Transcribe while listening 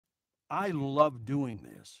I love doing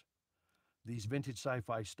this, these vintage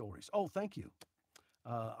sci-fi stories. Oh, thank you.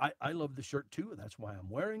 I love the shirt too. That's why I'm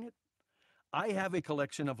wearing it. I have a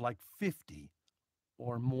collection of like 50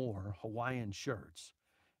 or more Hawaiian shirts.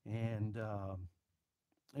 And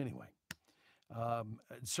anyway,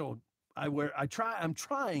 so I'm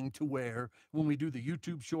trying to wear, when we do the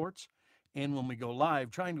YouTube shorts and when we go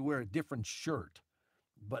live, trying to wear a different shirt.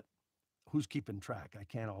 But who's keeping track? I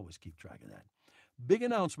can't always keep track of that. Big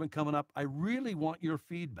announcement coming up. I really want your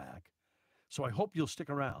feedback. So I hope you'll stick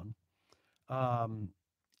around and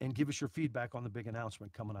give us your feedback on the big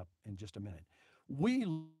announcement coming up in just a minute. We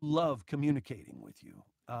love communicating with you.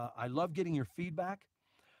 I love getting your feedback.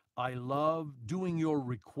 I love doing your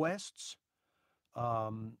requests.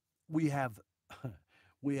 Um, we have,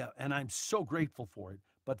 we have, and I'm so grateful for it.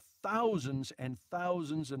 But thousands and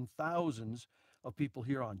thousands and thousands of people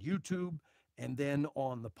here on YouTube and then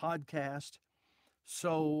on the podcast.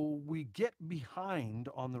 So we get behind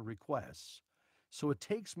on the requests. So it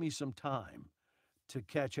takes me some time to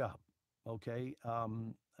catch up. Okay.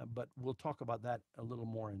 But we'll talk about that a little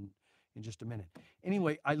more in just a minute.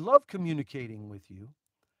 Anyway, I love communicating with you.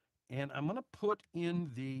 And I'm going to put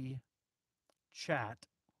in the chat.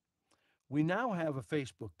 We now have a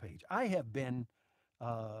Facebook page. I have been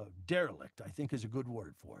derelict, I think is a good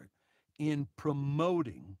word for it, in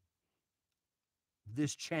promoting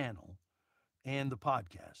this channel and the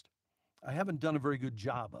podcast. I haven't done a very good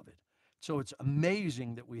job of it. So it's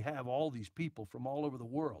amazing that we have all these people from all over the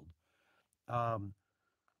world um,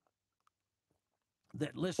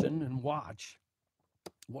 that listen and watch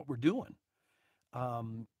what we're doing.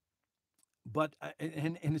 Um,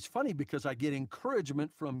 and it's funny because I get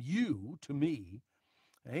encouragement from you to me.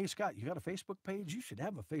 Hey, Scott, you got a Facebook page? You should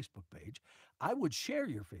have a Facebook page. I would share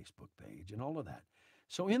your Facebook page and all of that.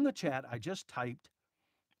 So in the chat, I just typed,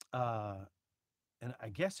 uh, and I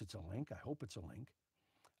guess it's a link. I hope it's a link.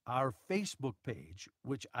 Our Facebook page,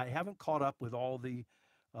 which I haven't caught up with all the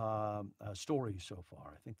stories so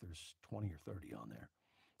far. I think there's 20 or 30 on there.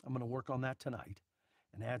 I'm going to work on that tonight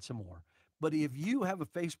and add some more. But if you have a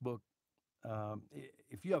Facebook,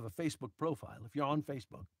 if you have a Facebook profile, if you're on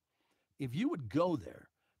Facebook, if you would go there,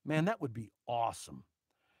 man, that would be awesome.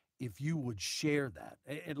 If you would share that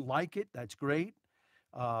and like it, that's great.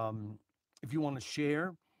 If you want to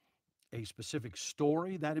share a specific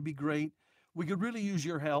story, that'd be great. We could really use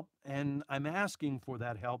your help, and I'm asking for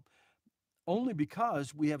that help only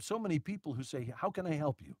because we have so many people who say, how can I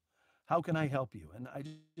help you? How can I help you? And I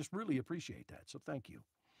just really appreciate that. So thank you.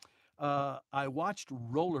 I watched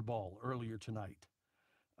Rollerball earlier tonight.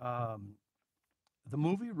 Um, the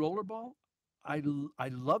movie Rollerball, I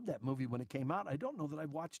loved that movie when it came out. I don't know that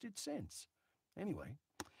I've watched it since. Anyway,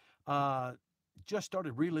 uh, just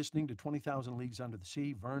started re-listening to 20,000 Leagues Under the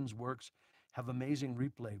Sea. Verne's works have amazing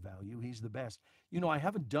replay value. He's the best. You know, I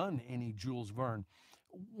haven't done any Jules Verne.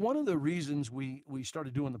 One of the reasons we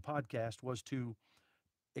started doing the podcast was to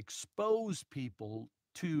expose people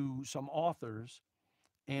to some authors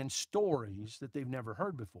and stories that they've never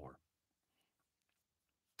heard before.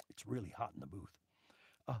 It's really hot in the booth.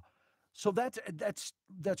 Uh, so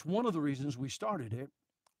that's one of the reasons we started it,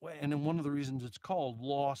 and then one of the reasons it's called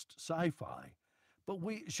Lost Sci-Fi. But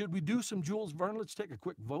should we do some Jules Verne? Let's take a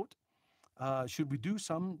quick vote. Should we do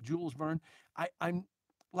some Jules Verne? I'm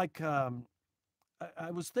like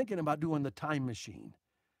I was thinking about doing the Time Machine,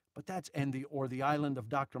 but or the Island of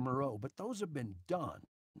Dr. Moreau. But those have been done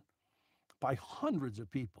by hundreds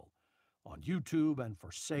of people on YouTube and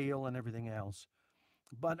for sale and everything else.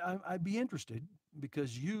 But I'd be interested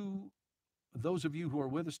because those of you who are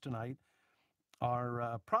with us tonight,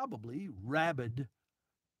 are probably rabid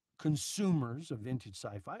consumers of vintage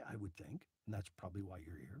sci-fi, I would think, and that's probably why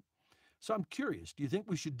you're here. So I'm curious, do you think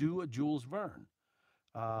we should do a Jules Verne?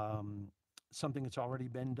 Um, Something that's already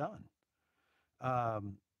been done.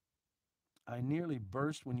 Um, I nearly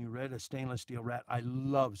burst when you read A Stainless Steel Rat. I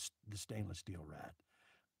love the Stainless Steel Rat.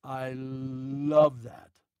 I love that.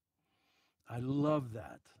 I love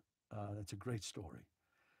that. That's a great story.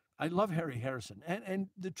 I love Harry Harrison. And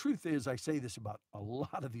the truth is, I say this about a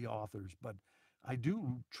lot of the authors, but I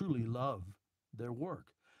do truly love their work.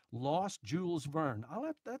 Lost Jules Verne.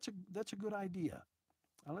 That's a good idea.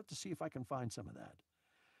 I'll have to see if I can find some of that.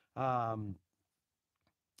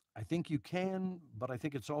 I think you can, but I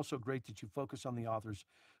think it's also great that you focus on the authors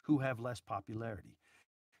who have less popularity.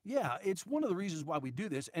 Yeah, it's one of the reasons why we do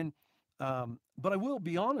this. And but I will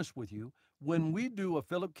be honest with you, when we do a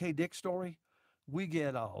Philip K. Dick story, we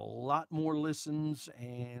get a lot more listens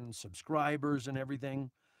and subscribers and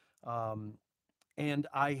everything. Um, and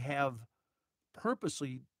I have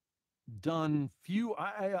purposely done few.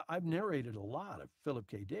 I've narrated a lot of Philip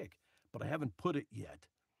K. Dick, but I haven't put it yet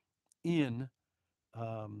in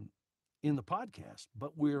um, in the podcast.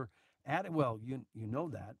 But we're at it. Well, you know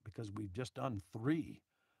that because we've just done 3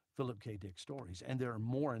 Philip K. Dick stories, and there are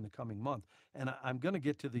more in the coming month. And I'm going to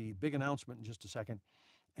get to the big announcement in just a second.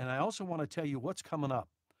 And I also want to tell you what's coming up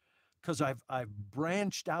because I've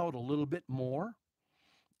branched out a little bit more,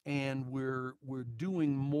 and we're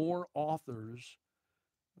doing more authors,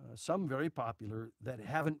 some very popular that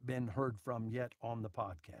haven't been heard from yet on the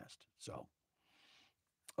podcast. So,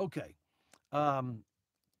 okay. Um,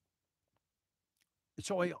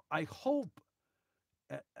 so I hope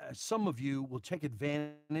some of you will take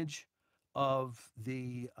advantage of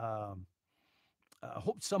the. I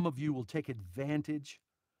hope some of you will take advantage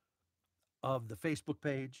of the Facebook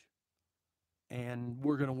page, and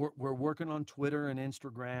we're working on Twitter and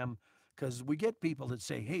Instagram because we get people that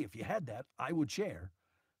say, "Hey, if you had that, I would share."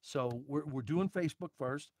 So we're doing Facebook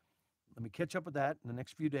first. Let me catch up with that in the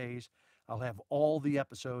next few days. I'll have all the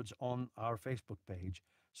episodes on our Facebook page,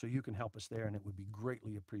 so you can help us there, and it would be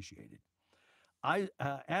greatly appreciated.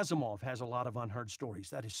 Asimov has a lot of unheard stories.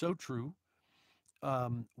 That is so true.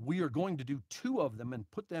 We are going to do 2 of them and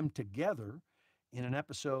put them together in an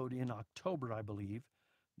episode in October, I believe.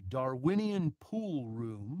 Darwinian Pool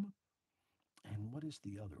Room, and what is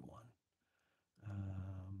the other one?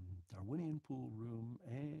 Darwinian Pool Room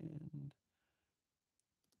and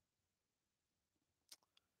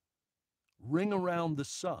Ring Around the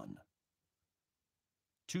Sun.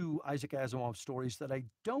 2 Isaac Asimov stories that I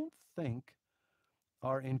don't think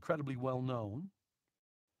are incredibly well known.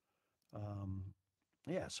 Um,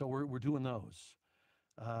 yeah, so we're doing those.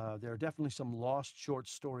 There are definitely some lost short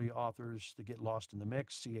story authors that get lost in the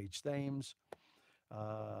mix. C.H. Thames,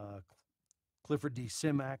 uh, Clifford D.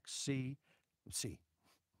 Simak, C.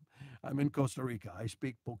 I'm in Costa Rica. I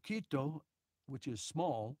speak poquito, which is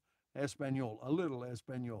small, Espanol, a little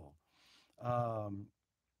Espanol. Um,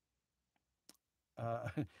 uh,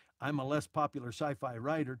 I'm a less popular sci-fi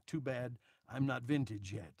writer. Too bad I'm not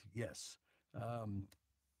vintage yet. Yes, um,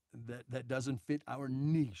 that doesn't fit our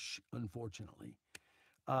niche, unfortunately.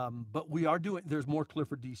 But we are doing. There's more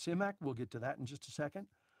Clifford D. Simak. We'll get to that in just a second.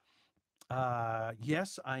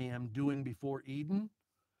 Yes, I am doing Before Eden,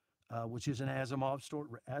 which is an Asimov story.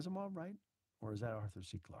 Asimov, right? Or is that Arthur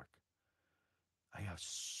C. Clarke? I have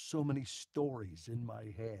so many stories in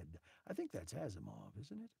my head. I think that's Asimov,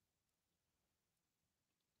 isn't it?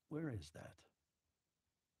 Where is that?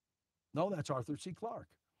 No, that's Arthur C. Clarke.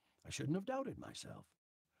 I shouldn't have doubted myself.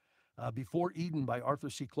 Before Eden by Arthur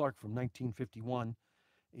C. Clarke from 1951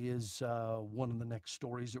 is one of the next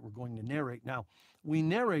stories that we're going to narrate. Now, we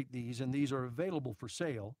narrate these, and these are available for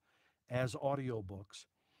sale as audiobooks,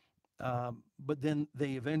 but then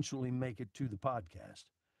they eventually make it to the podcast.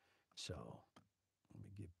 So let me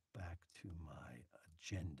get back to my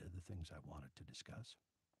agenda, the things I wanted to discuss.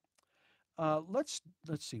 Let's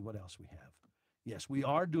see what else we have. Yes, we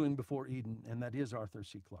are doing Before Eden, and that is Arthur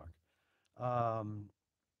C. Clarke. Um,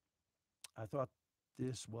 I thought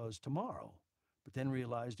this was tomorrow, but then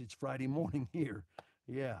realized it's Friday morning here.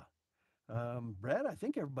 Yeah. Brad, I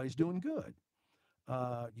think everybody's doing good.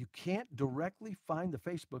 You can't directly find the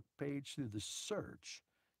Facebook page through the search.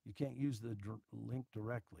 You can't use the link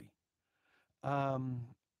directly. Um,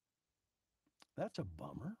 that's a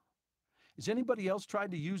bummer. Has anybody else tried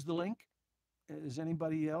to use the link? Has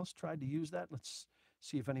anybody else tried to use that? Let's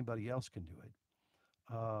see if anybody else can do it.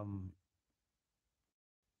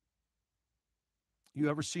 You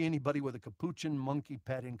ever see anybody with a capuchin monkey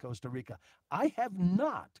pet in Costa Rica? I have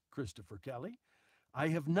not, Christopher Kelly. I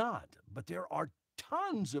have not, but there are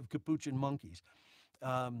tons of capuchin monkeys.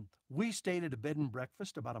 We stayed at a bed and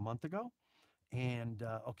breakfast about a month ago, and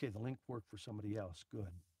okay, the link worked for somebody else.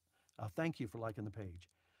 Good. Thank you for liking the page.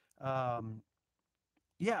 Um,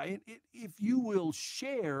 yeah, if you will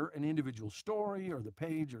share an individual story or the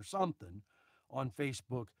page or something on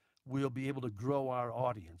Facebook, we'll be able to grow our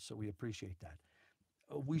audience. So we appreciate that.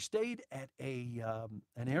 We stayed at an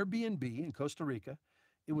Airbnb in Costa Rica.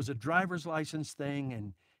 It was a driver's license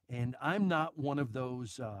thing, and I'm not one of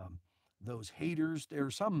those haters. There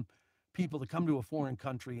are some people that come to a foreign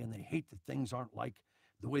country and they hate that things aren't like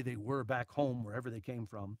the way they were back home, wherever they came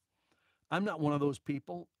from. I'm not one of those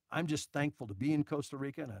people. I'm just thankful to be in Costa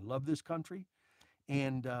Rica, and I love this country.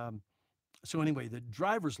 And so anyway, the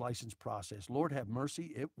driver's license process, Lord have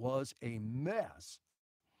mercy, it was a mess.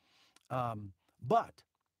 But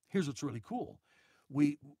here's what's really cool.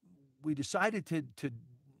 We we decided to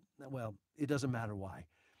well, it doesn't matter why.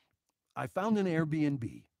 I found an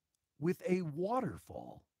Airbnb with a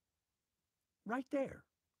waterfall right there,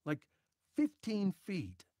 like 15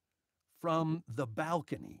 feet from the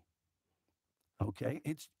balcony. Okay,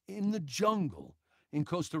 it's in the jungle in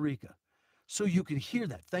Costa Rica. So you can hear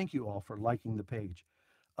that. Thank you all for liking the page.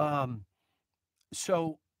 Um,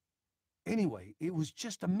 so anyway, it was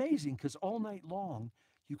just amazing because all night long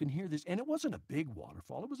you can hear this, and it wasn't a big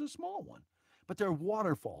waterfall; it was a small one. But there are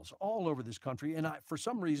waterfalls all over this country, and for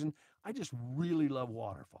some reason, I just really love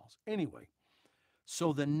waterfalls. Anyway,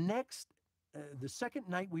 so the second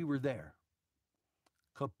night we were there,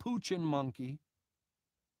 capuchin monkey,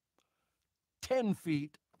 10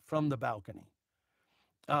 feet from the balcony.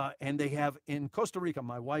 And they have in Costa Rica,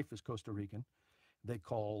 my wife is Costa Rican. They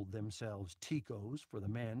call themselves ticos for the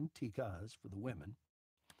men, ticas for the women.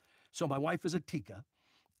 So my wife is a tica,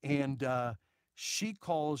 and she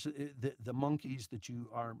calls the monkeys that you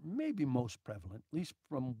are maybe most prevalent, at least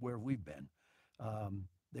from where we've been.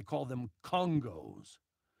 They call them congos,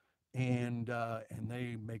 and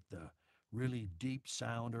they make the really deep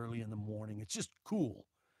sound early in the morning. It's just cool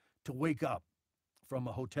to wake up from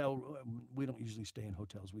a hotel. We don't usually stay in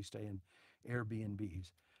hotels; we stay in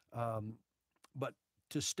Airbnbs. Um, but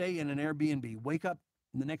to stay in an Airbnb, wake up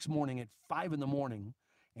the next morning at 5 in the morning,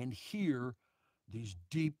 and hear these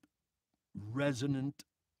deep, resonant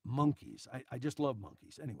monkeys. I just love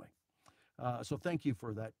monkeys. Anyway, so thank you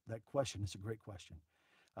for that question. It's a great question.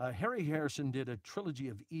 Harry Harrison did a trilogy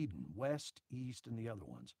of Eden, West, East, and the other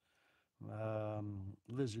ones.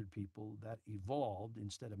 Lizard people that evolved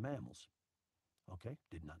instead of mammals. Okay,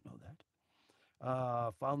 did not know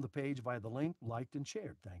that. Found the page via the link, liked and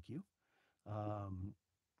shared. Thank you. Um,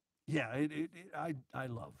 yeah, I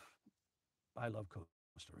love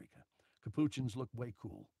Costa Rica. Capuchins look way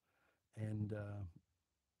cool, and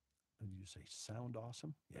did you say sound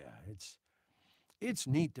awesome? Yeah, it's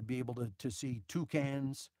neat to be able to see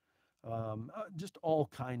toucans, just all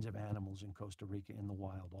kinds of animals in Costa Rica in the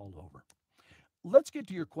wild all over. Let's get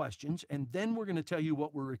to your questions, and then we're going to tell you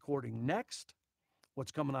what we're recording next,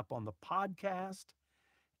 what's coming up on the podcast,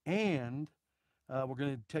 and we're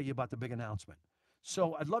going to tell you about the big announcement.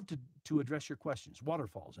 So I'd love to address your questions.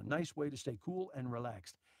 Waterfalls, a nice way to stay cool and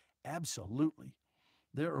relaxed. Absolutely.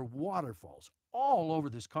 There are waterfalls all over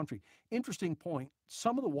this country. Interesting point,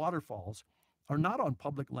 some of the waterfalls are not on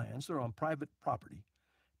public lands, they're on private property.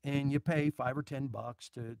 And you pay $5 or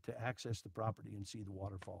 $10 to access the property and see the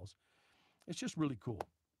waterfalls. It's just really cool.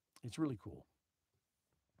 It's really cool.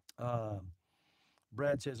 Um,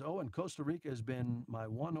 Brad says, "Oh, and Costa Rica has been my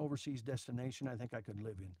one overseas destination I think I could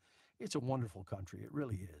live in. It's a wonderful country. It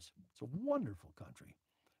really is. It's a wonderful country.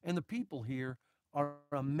 And the people here are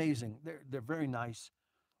amazing. They're very nice.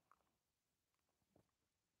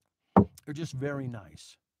 They're just very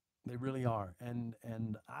nice. They really are. And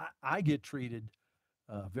I get treated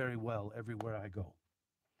very well everywhere I go.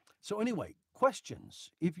 So anyway,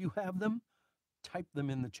 questions. If you have them, type them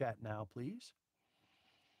in the chat now, please.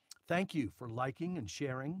 Thank you for liking and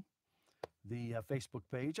sharing the Facebook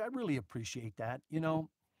page. I really appreciate that.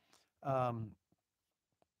 Um,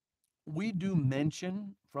 we do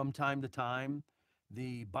mention from time to time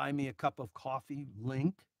the buy me a cup of coffee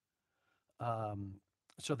link. Um,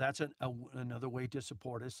 so that's another way to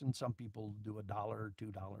support us. And some people do $1 or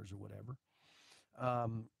 $2 or whatever.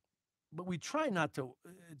 Um, but we try not to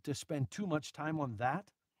spend too much time on that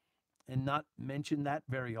and not mention that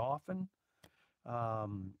very often.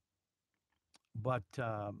 Um, but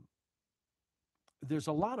there's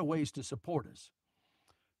a lot of ways to support us.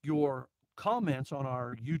 Your comments on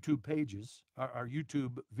our YouTube pages, our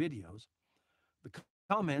YouTube videos, the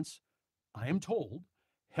comments, I am told,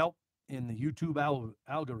 help in the YouTube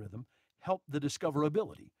algorithm, help the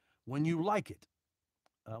discoverability. When you like it,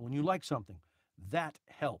 when you like something, that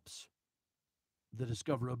helps the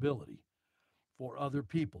discoverability for other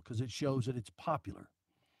people because it shows that it's popular.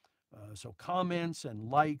 So comments and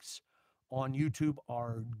likes on YouTube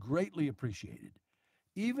are greatly appreciated.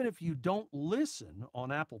 Even if you don't listen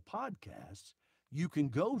on Apple Podcasts, you can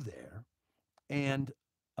go there and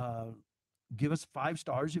uh, give us 5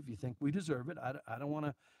 stars if you think we deserve it. I don't want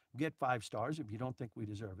to get 5 stars if you don't think we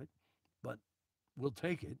deserve it, but we'll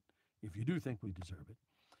take it if you do think we deserve it.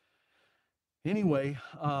 Anyway,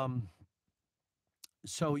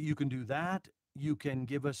 so you can do that. You can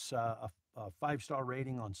give us a 5 star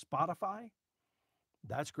rating on Spotify.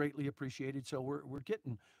 That's greatly appreciated. So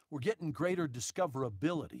we're getting greater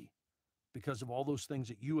discoverability because of all those things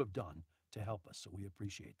that you have done to help us. So we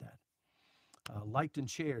appreciate that. Liked and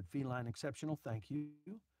shared, Feline Exceptional, thank you.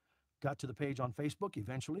 Got to the page on Facebook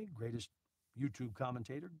eventually, greatest YouTube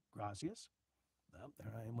commentator, gracias. Well,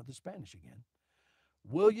 there I am with the Spanish again.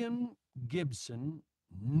 William Gibson,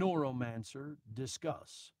 Neuromancer,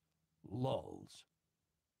 discuss, lulls.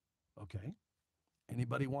 Okay.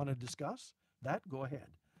 Anybody want to discuss that? Go ahead.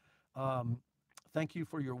 Um, Thank you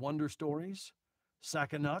for your wonder stories.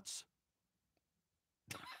 Sack of nuts.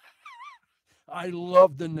 I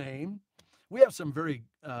love the name. We have some very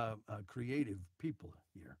creative people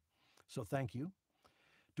here. So thank you.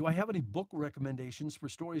 Do I have any book recommendations for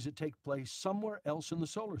stories that take place somewhere else in the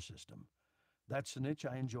solar system? That's the niche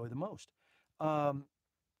I enjoy the most. Um,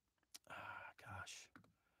 Gosh,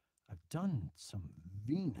 I've done some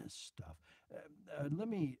Venus stuff. Let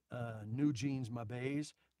me, New Jeans, My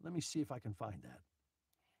Bays. Let me see if I can find that.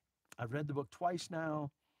 I've read the book twice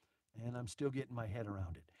now, and I'm still getting my head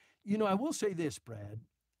around it. You know, I will say this, Brad,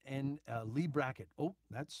 and Lee Brackett. Oh,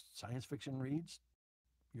 that's Science Fiction Reads.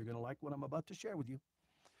 You're going to like what I'm about to share with you.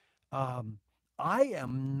 Um, I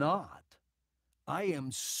am not, I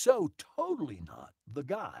am so totally not the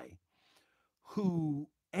guy who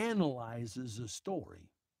analyzes a story.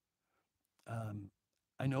 Um,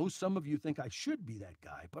 I know some of you think I should be that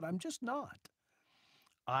guy, but I'm just not.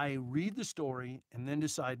 I read the story and then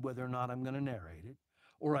decide whether or not I'm going to narrate it,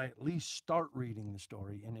 or I at least start reading the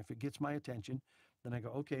story. And if it gets my attention, then I go,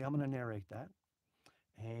 okay, I'm going to narrate that.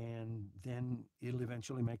 And then it'll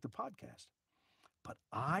eventually make the podcast. But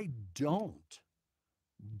I don't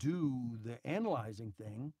do the analyzing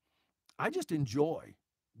thing. I just enjoy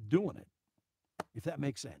doing it, if that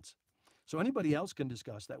makes sense. So anybody else can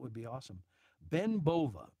discuss, that would be awesome. Ben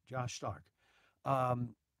Bova, Josh Stark, um,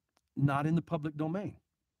 not in the public domain.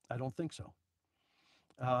 I don't think so.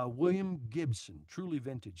 William Gibson, truly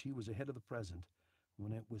vintage. He was ahead of the present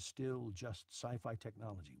when it was still just sci-fi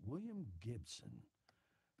technology. William Gibson.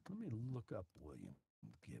 Let me look up William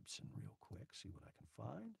Gibson real quick, see what I can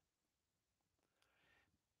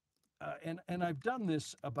find. And I've done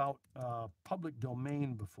this about public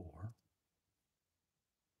domain before.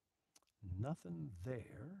 Nothing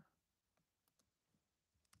there.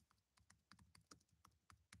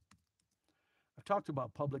 I've talked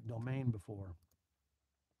about public domain before,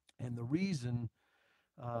 and the reason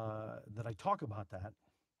that I talk about that,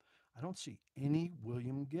 I don't see any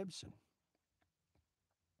William Gibson.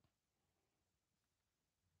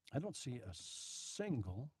 I don't see a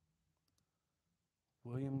single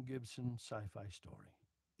William Gibson sci-fi story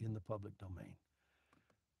in the public domain.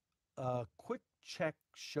 A quick check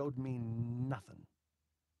showed me nothing,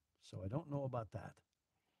 so I don't know about that.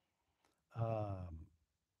 Um,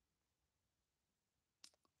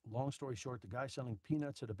 Long story short, the guy selling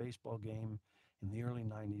peanuts at a baseball game in the early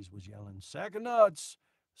 90s was yelling, "Sack of nuts!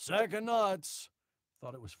 Sack of nuts!"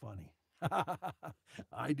 Thought it was funny.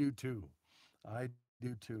 I do too. I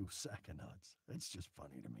do too. Sack of nuts. It's just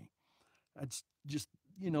funny to me. It's just,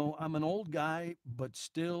 I'm an old guy, but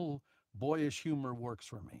still boyish humor works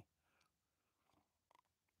for me.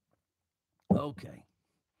 Okay.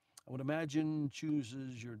 I would imagine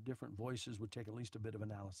chooses your different voices would take at least a bit of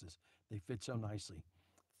analysis. They fit so nicely.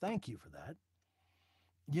 Thank you for that.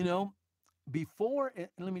 You know,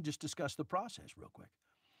 let me just discuss the process real quick.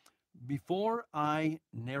 Before I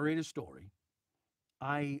narrate a story,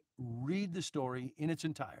 I read the story in its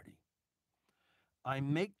entirety. I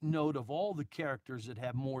make note of all the characters that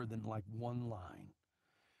have more than like one line.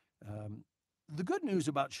 Um, the good news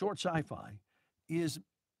about short sci fi is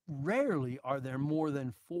rarely are there more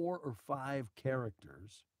than 4 or 5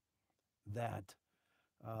 characters that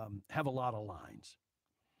have a lot of lines.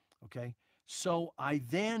 Okay. So I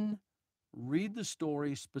then read the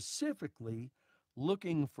story specifically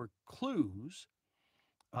looking for clues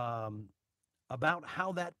um, about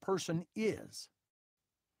how that person is.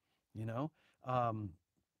 You know, um,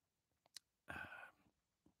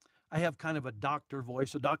 I have kind of a doctor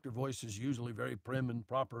voice. A doctor voice is usually very prim and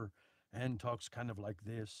proper and talks kind of like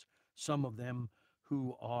this. Some of them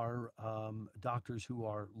who are doctors who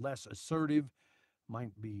are less assertive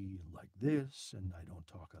might be like this, and I don't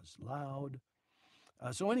talk as loud.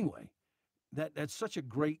 So anyway, that's such a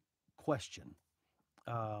great question.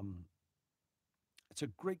 Um, it's a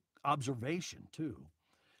great observation too.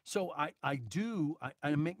 So I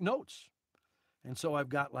make notes, and so I've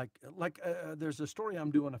got there's a story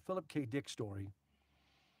I'm doing, a Philip K. Dick story.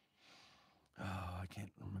 Oh, I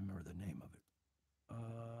can't remember the name of it.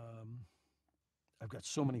 I've got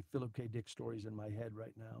so many Philip K. Dick stories in my head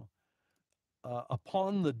right now.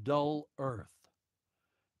 Upon the Dull Earth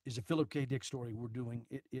is a Philip K. Dick story we're doing.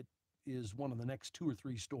 It is one of the next 2 or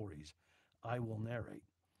 3 stories I will narrate.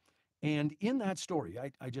 And in that story,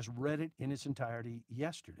 I just read it in its entirety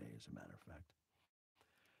yesterday, as a matter of fact.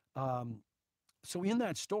 Um, so in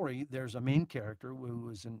that story, there's a main character who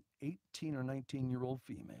is an 18 or 19-year-old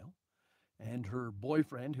female and her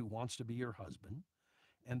boyfriend who wants to be her husband.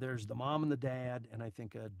 And there's the mom and the dad, and I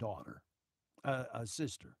think a daughter, a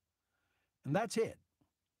sister. And that's it.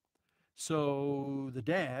 So the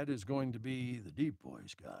dad is going to be the deep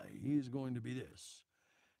voice guy. He's going to be this.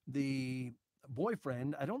 The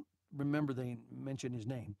boyfriend, I don't remember they mention his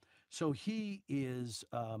name. So he is,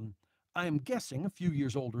 I am guessing, a few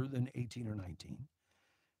years older than 18 or 19.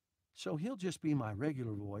 So he'll just be my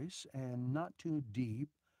regular voice and not too deep.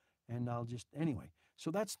 And I'll just, anyway.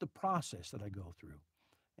 So that's the process that I go through.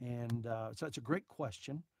 And so it's a great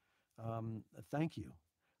question. Thank you.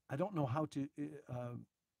 I don't know how to,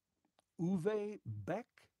 Uwe Beck,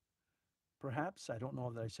 perhaps. I don't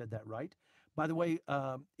know if I said that right. By the way,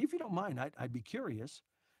 if you don't mind, I'd be curious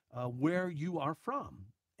where you are from.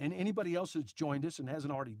 And anybody else that's joined us and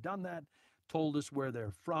hasn't already done that, told us where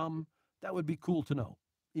they're from, that would be cool to know,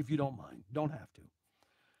 if you don't mind. Don't have to.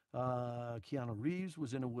 Keanu Reeves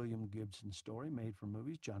was in a William Gibson story made for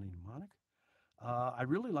movies, Johnny Mnemonic. I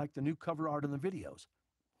really like the new cover art in the videos.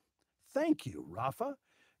 Thank you, Rafa.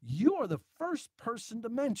 You are the first person to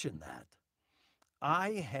mention that.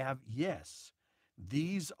 I have, yes,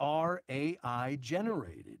 these are AI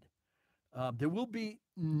generated. There will be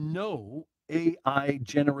no AI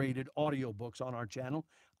generated audiobooks on our channel.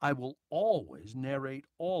 I will always narrate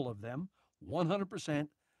all of them 100%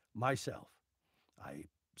 myself. I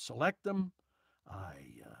select them, I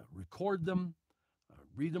record them,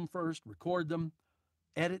 read them first, record them,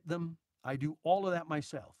 edit them. I do all of that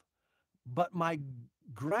myself. But my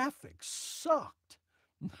graphics sucked.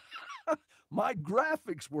 My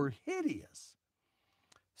graphics were hideous.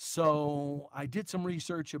 So I did some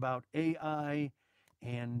research about AI,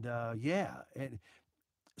 and and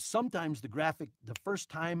sometimes the graphic, the first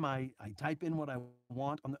time I type in what I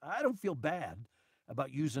want, I don't feel bad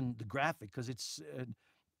about using the graphic because it's,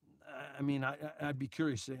 I mean, I'd be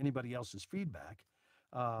curious to anybody else's feedback.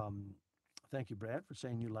 Um, Thank you, Brad, for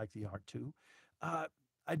saying you like the art too. Uh,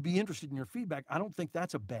 I'd be interested in your feedback. I don't think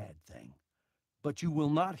that's a bad thing, but you will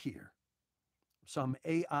not hear some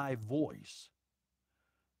AI voice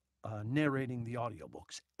narrating the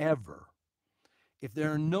audiobooks ever. If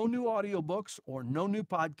there are no new audiobooks or no new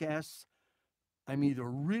podcasts, I'm either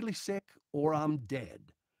really sick or I'm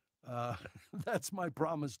dead. Uh, that's my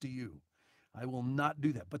promise to you. I will not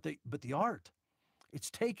do that. But the art,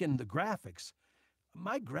 it's taken the graphics.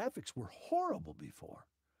 My graphics were horrible before,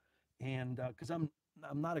 and because I'm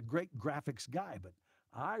not a great graphics guy, but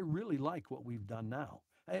I really like what we've done now.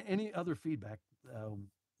 Any other feedback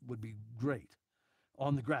would be great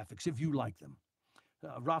on the graphics if you like them.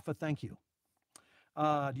 Rafa, thank you.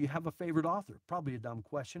 Do you have a favorite author? Probably a dumb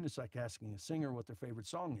question. It's like asking a singer what their favorite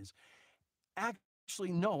song is.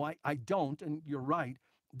 Actually, no, I don't. And you're right.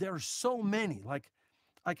 There's so many. Like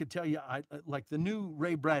I could tell you, like the new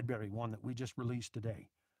Ray Bradbury one that we just released today.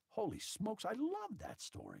 Holy smokes, I love that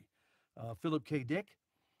story. Philip K. Dick,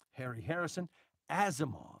 Harry Harrison,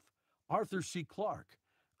 Asimov, Arthur C. Clarke,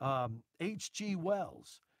 H.G.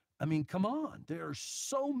 Wells. I mean, come on, there are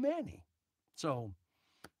so many. So,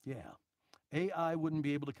 yeah, AI wouldn't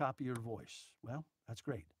be able to copy your voice. Well, that's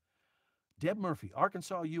great. Deb Murphy,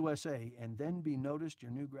 Arkansas, USA, and then be noticed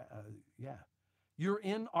your new, yeah. You're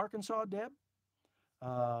in Arkansas, Deb?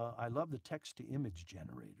 I love the text to image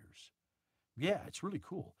generators. Yeah, it's really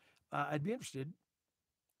cool. I'd be interested.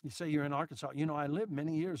 You say you're in Arkansas. You know, I lived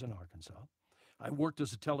many years in Arkansas. I worked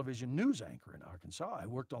as a television news anchor in Arkansas. I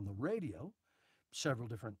worked on the radio, several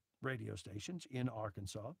different radio stations in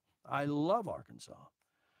Arkansas. I love Arkansas.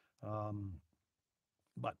 Um,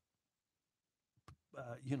 but,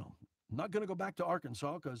 you know, I'm not going to go back to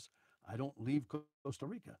Arkansas because I don't leave Costa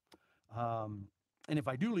Rica. Um, and if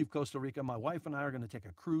I do leave Costa Rica, my wife and I are going to take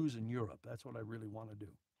a cruise in Europe. That's what I really want to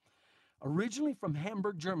do. Originally from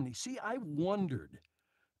Hamburg, Germany. See, I wondered,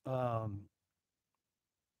 um,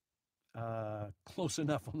 close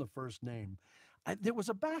enough on the first name. There was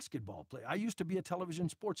a basketball player. I used to be a television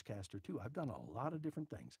sportscaster too. I've done a lot of different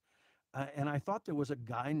things. And I thought there was a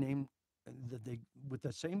guy named that they with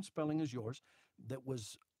the same spelling as yours that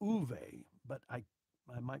was Uwe, but I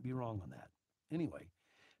might be wrong on that. Anyway,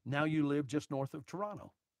 now you live just north of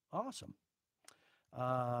Toronto. Awesome.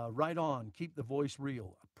 Right on. Keep the voice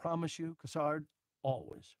real. I promise you, Cassard,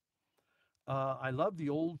 always. I love the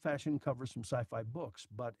old fashioned covers from sci fi books,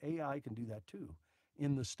 but AI can do that too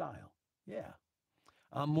in the style. Yeah.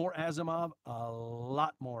 More Asimov, a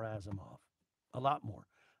lot more Asimov, a lot more.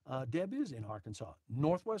 Deb is in Arkansas,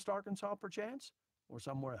 Northwest Arkansas, perchance, or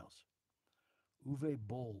somewhere else. Uwe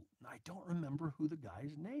Boll. I don't remember who the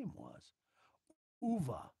guy's name was.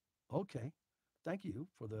 Uva. Okay. Thank you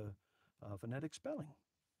for the phonetic spelling.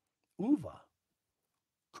 Uva.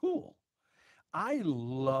 Cool. I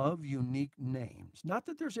love unique names. Not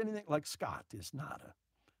that there's anything like Scott is not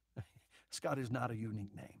a Scott is not a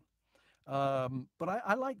unique name. But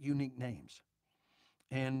I like unique names.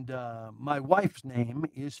 And my wife's name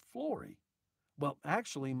is Flory. Well,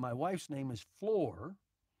 actually, my wife's name is Flor,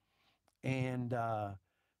 and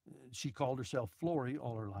she called herself Flory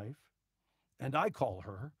all her life. And I call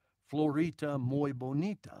her Florita Muy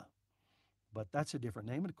Bonita, but that's a different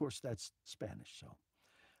name. And of course, that's Spanish. So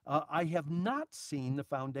I have not seen the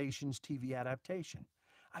Foundation's TV adaptation.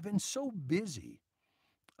 I've been so busy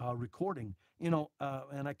recording,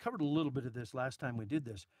 and I covered a little bit of this last time we did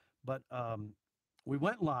this, but we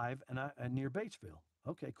went live near Batesville.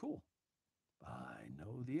 Okay, cool. I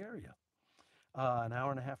know the area. An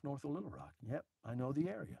hour and a half north of Little Rock. Yep, I know the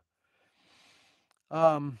area.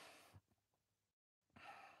 Um,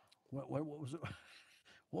 what was it?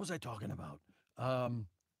 What was I talking about? Um,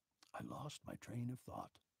 I lost my train of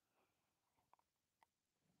thought.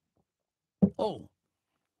 Oh,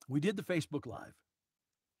 we did the Facebook Live.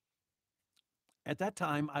 At that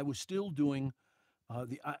time, I was still doing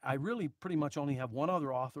I really pretty much only have one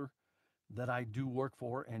other author that I do work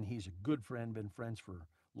for, and he's a good friend, been friends for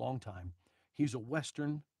a long time. He's a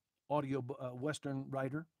Western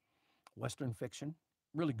writer, Western fiction,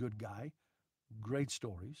 really good guy, great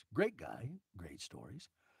stories, great guy, great stories.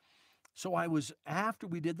 So after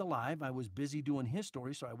we did the live, I was busy doing his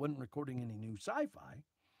story, so I wasn't recording any new sci-fi.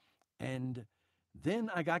 And then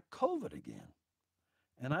I got COVID again,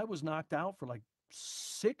 and I was knocked out for like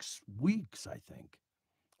 6 weeks, I think,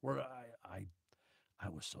 where I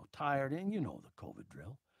was so tired, and you know the COVID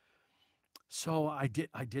drill. So I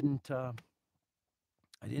didn't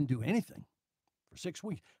do anything for 6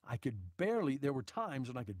 weeks. I could barely. There were times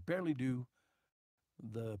when I could barely do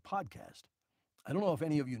the podcast. I don't know if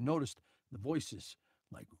any of you noticed the voice is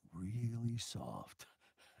like really soft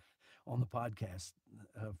on the podcast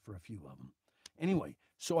for a few of them. Anyway,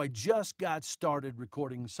 so I just got started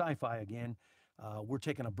recording sci-fi again. We're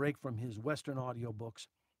taking a break from his Western audiobooks.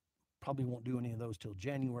 Probably won't do any of those till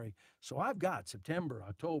January. So I've got September,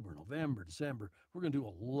 October, November, December. We're going to do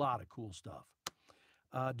a lot of cool stuff.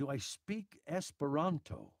 Do I speak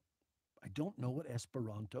Esperanto? I don't know what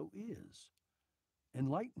Esperanto is.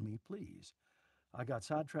 Enlighten me, please. I got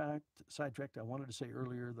sidetracked. I wanted to say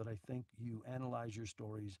earlier that I think you analyze your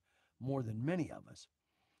stories more than many of us.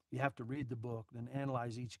 You have to read the book, then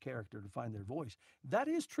analyze each character to find their voice. That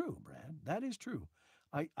is true, Brad. That is true.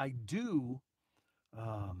 I do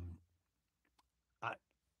um, I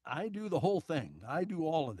I do the whole thing. I do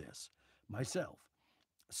all of this myself.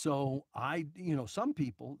 So some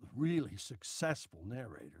people, really successful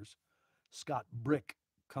narrators, Scott Brick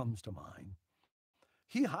comes to mind.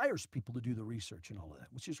 He hires people to do the research and all of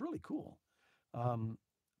that, which is really cool. Um,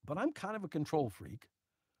 but I'm kind of a control freak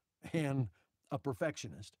and a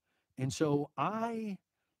perfectionist, and so I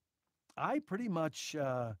pretty much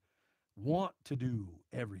want to do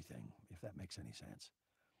everything, if that makes any sense.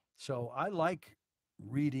 So I like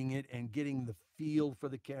reading it and getting the feel for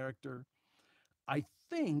the character. I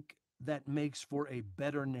think that makes for a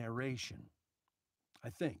better narration. I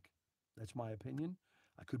think. That's my opinion.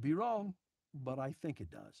 I could be wrong, but I think it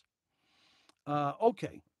does.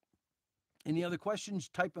 Okay. Any other questions?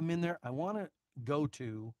 Type them in there. I want to go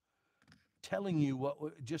to telling you what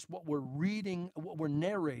we're reading, what we're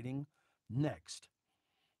narrating next.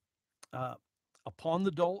 Uh, Upon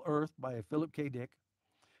the Dull Earth by Philip K. Dick.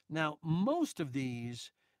 Now, most of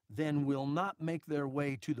these then will not make their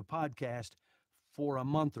way to the podcast for a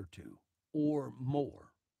month or two or more.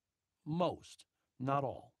 Most, not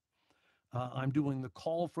all. I'm doing The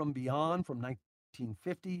Call from Beyond from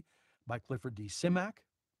 1950 by Clifford D. Simak.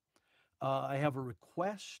 I have a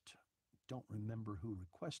request. Don't remember who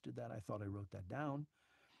requested that. I thought I wrote that down.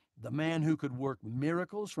 The Man Who Could Work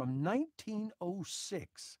Miracles from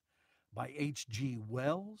 1906 by H.G.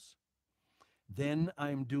 Wells. Then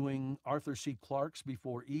I'm doing Arthur C. Clarke's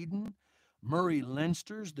Before Eden, Murray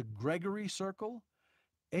Leinster's The Gregory Circle,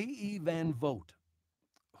 A.E. Van Vogt,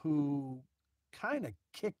 who kind of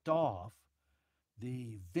kicked off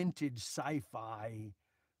the vintage sci-fi,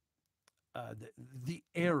 the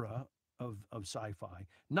era of sci-fi.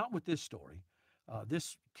 Not with this story.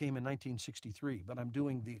 This came in 1963, but I'm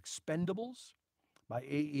doing The Expendables by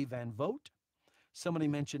A.E. Van Vogt. Somebody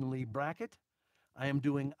mentioned Lee Brackett. I am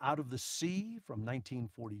doing Out of the Sea from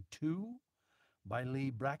 1942 by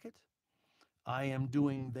Lee Brackett. I am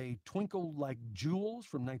doing They Twinkle Like Jewels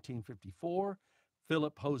from 1954,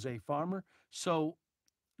 Philip Jose Farmer. So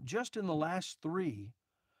just in the last three,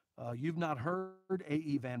 you've not heard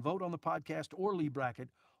A.E. Van Vogt on the podcast or Lee Brackett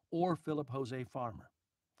or Philip Jose Farmer.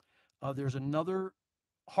 There's another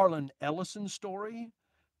Harlan Ellison story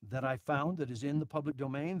that I found that is in the public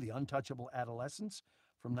domain, The Untouchable Adolescents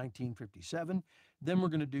from 1957. Then we're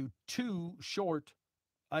going to do two short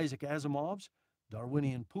Isaac Asimovs,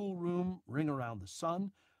 Darwinian Pool Room, Ring Around the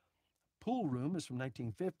Sun. Pool Room is from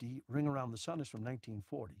 1950. Ring Around the Sun is from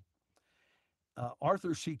 1940.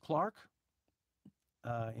 Arthur C. Clarke,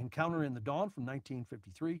 Encounter in the Dawn from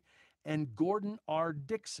 1953. And Gordon R.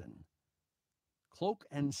 Dickson, Cloak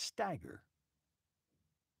and Stagger.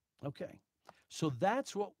 Okay, so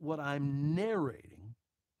that's what I'm narrating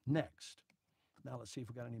next. Now let's see if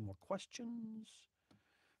we got any more questions.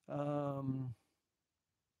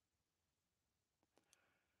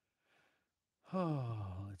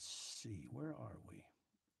 Let's see, where are we?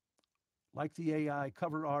 Like the AI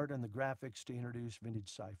cover art and the graphics to introduce vintage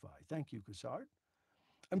sci-fi. Thank you, Cassard.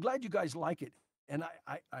 I'm glad you guys like it, and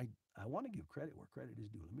I want to give credit where credit is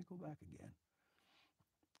due. Let me go back again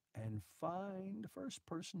and find the first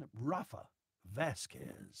person, Rafa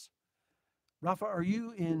Vasquez. Rafa, are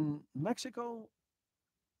you in Mexico?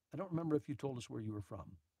 I don't remember if you told us where you were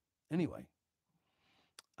from. Anyway,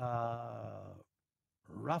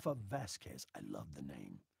 Rafa Vasquez. I love the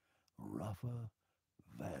name. Rafa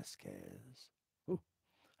Vasquez. Ooh,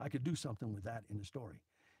 I could do something with that in the story.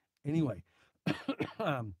 Anyway,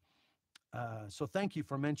 so thank you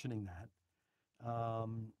for mentioning that.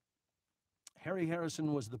 Harry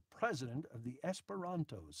Harrison was the president of the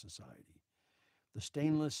Esperanto Society. The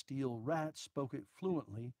stainless steel rat spoke it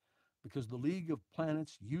fluently because the League of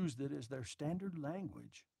Planets used it as their standard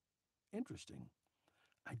language. Interesting.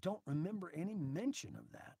 I don't remember any mention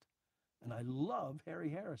of that. And I love Harry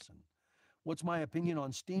Harrison. What's my opinion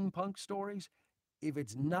on steampunk stories? If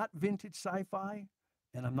it's not vintage sci-fi,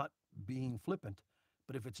 and I'm not being flippant,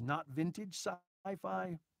 but if it's not vintage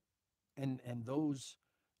sci-fi and those,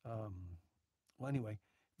 well, anyway,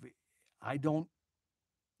 I don't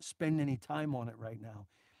spend any time on it right now.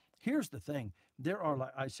 Here's the thing. There are,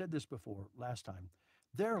 like I said this before last time,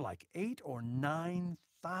 there are like 8,000 or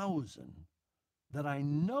 9,000 that I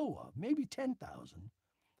know of, maybe 10,000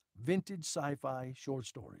 vintage sci-fi short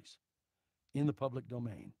stories in the public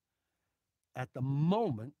domain at the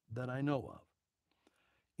moment that I know of.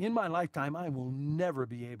 In my lifetime, I will never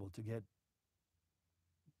be able to get,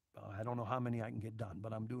 I don't know how many I can get done,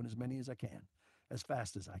 but I'm doing as many as I can, as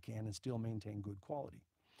fast as I can, and still maintain good quality.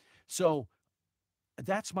 So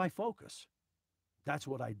that's my focus. That's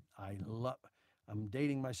what I love. I'm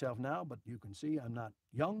dating myself now, but you can see I'm not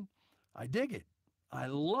young. I dig it. I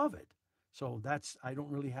love it. So that's, I don't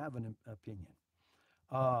really have an opinion.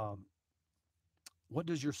 What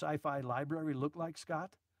does your sci-fi library look like,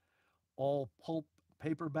 Scott? All pulp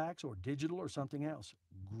paperbacks or digital or something else?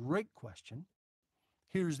 Great question.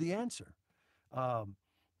 Here's the answer.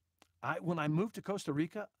 When I moved to Costa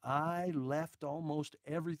Rica, I left almost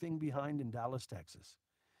everything behind in Dallas, Texas.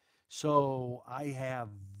 So I have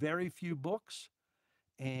very few books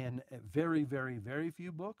and very, very, very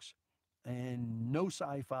few books, and no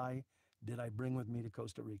sci-fi did I bring with me to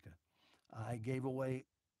Costa Rica. I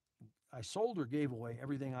sold or gave away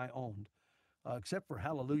everything I owned, except for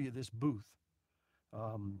Hallelujah, this booth.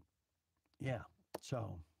 Yeah,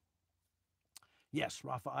 so yes,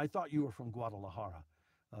 Rafa, I thought you were from Guadalajara,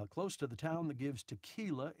 close to the town that gives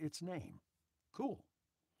tequila its name. Cool.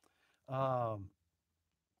 Oh,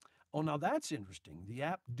 now that's interesting. The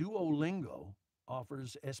app Duolingo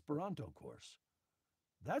offers Esperanto course.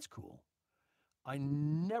 That's cool. I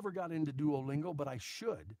never got into Duolingo, but I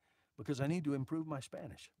should because I need to improve my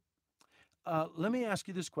Spanish. Let me ask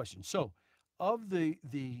you this question. So, of the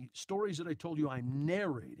stories that I told you I'm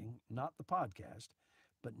narrating, not the podcast,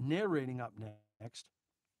 but narrating up next,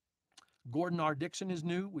 Gordon R. Dickson is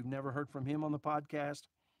new. We've never heard from him on the podcast.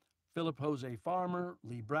 Philip Jose Farmer,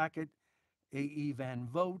 Lee Brackett, A.E. Van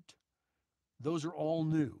Vogt. Those are all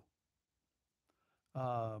new.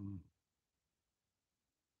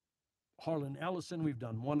 Harlan Ellison, we've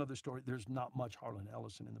done one other story. There's not much Harlan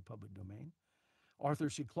Ellison in the public domain.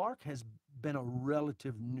 Arthur C. Clarke has been a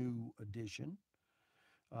relative new addition.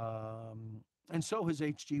 And so has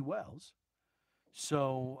H.G. Wells.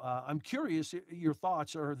 So I'm curious, your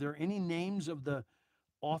thoughts. Are there any names of the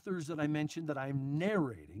authors that I mentioned that I'm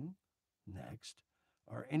narrating next?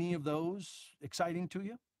 Are any of those exciting to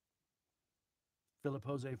you? Philip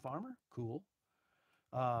Jose Farmer, cool.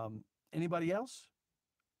 Anybody else?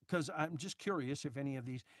 Because I'm just curious if any of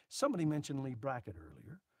these, somebody mentioned Lee Brackett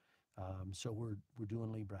earlier. So we're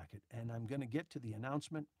doing Lee Brackett. And I'm going to get to the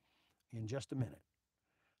announcement in just a minute.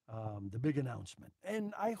 The big announcement.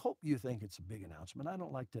 And I hope you think it's a big announcement. I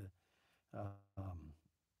don't like to,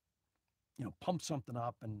 pump something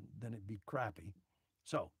up and then it be crappy.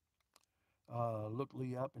 So look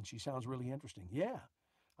Lee up and she sounds really interesting. Yeah.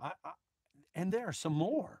 And there are some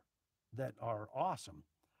more that are awesome.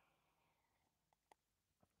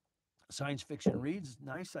 Science fiction reads,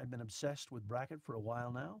 nice. I've been obsessed with Brackett for a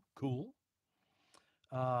while now. Cool.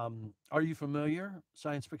 Are you familiar,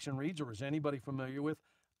 Science Fiction Reads, or is anybody familiar with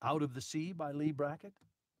Out of the Sea by Lee Brackett?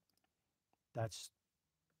 That's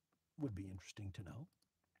would be interesting to know.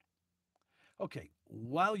 Okay,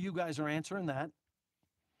 while you guys are answering that,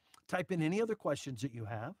 type in any other questions that you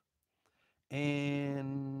have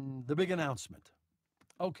and the big announcement.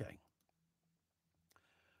 Okay,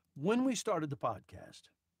 when we started the podcast,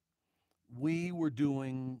 we were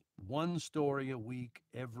doing one story a week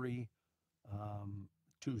every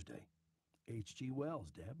Tuesday. H.G.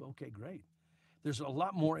 Wells, Deb. Okay, great. There's a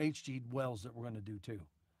lot more H.G. Wells that we're going to do too.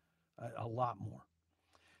 A lot more.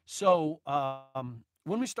 So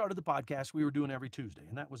when we started the podcast, we were doing every Tuesday,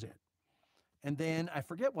 and that was it. And then I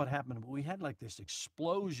forget what happened, but we had like this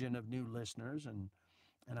explosion of new listeners, and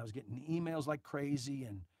I was getting emails like crazy,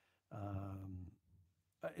 and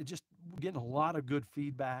just getting a lot of good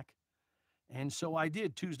feedback. And so I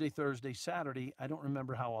did Tuesday, Thursday, Saturday. I don't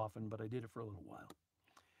remember how often, but I did it for a little while.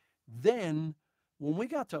 Then when we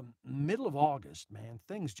got to middle of August, man,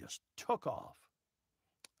 things just took off.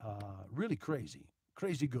 Really crazy,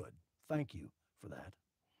 crazy good. Thank you for that.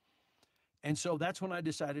 And so that's when I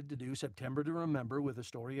decided to do September to Remember with a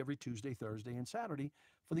story every Tuesday, Thursday, and Saturday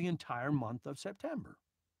for the entire month of September.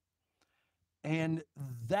 And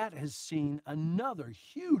that has seen another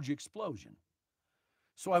huge explosion.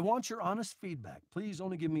 So I want your honest feedback. Please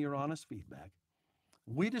only give me your honest feedback.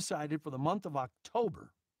 We decided for the month of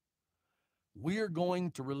October, we are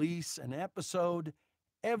going to release an episode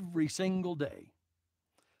every single day.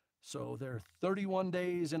 So there are 31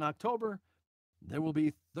 days in October. There will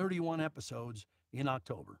be 31 episodes in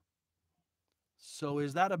October. So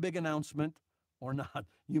is that a big announcement or not?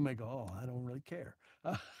 You may go, oh, I don't really care.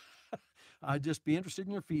 I'd just be interested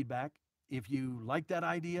in your feedback. If you like that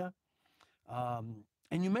idea,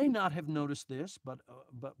 and you may not have noticed this, but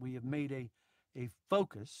we have made a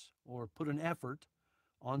focus or put an effort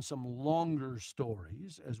on some longer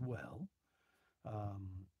stories as well.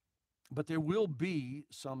 But there will be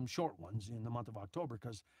some short ones in the month of October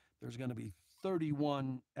because there's going to be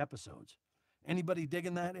 31 episodes. Anybody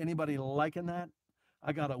digging that? Anybody liking that?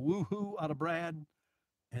 I got a woohoo out of Brad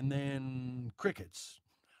and then crickets.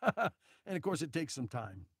 And of course, it takes some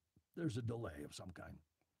time. There's a delay of some kind.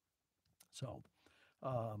 So,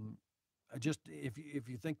 I just if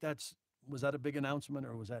you think was that a big announcement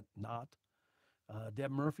or was that not?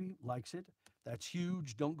 Deb Murphy likes it. That's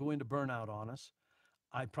huge. Don't go into burnout on us.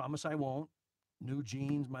 I promise I won't. New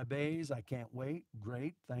jeans, my bays. I can't wait.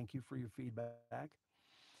 Great. Thank you for your feedback.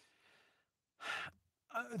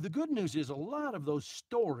 The good news is a lot of those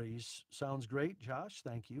stories sounds great, Josh.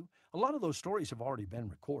 Thank you. A lot of those stories have already been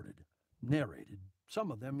recorded, narrated.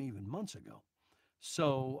 Some of them even months ago.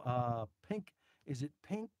 So, is it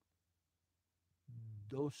Pink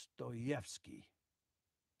Dostoevsky?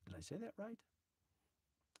 Did I say that right?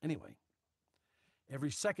 Anyway,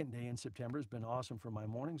 every second day in September has been awesome for my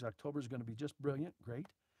mornings. October is going to be just brilliant. Great.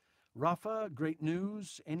 Rafa, great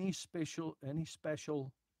news. Any special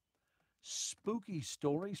spooky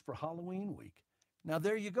stories for Halloween week? Now,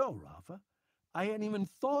 there you go, Rafa. I hadn't even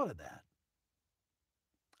thought of that.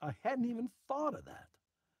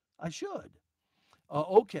 I should.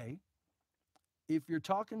 Okay. If you're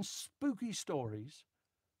talking spooky stories,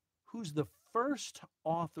 who's the first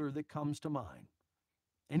author that comes to mind?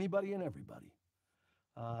 Anybody and everybody.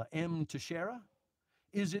 M. Teixeira.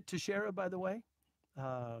 Is it Teixeira, by the way?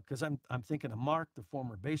 Because I'm thinking of Mark, the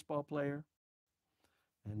former baseball player,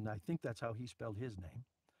 and I think that's how he spelled his name.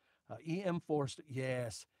 E.M. Forster.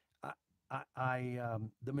 Yes. The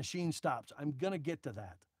machine stops. I'm gonna get to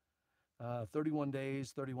that. 31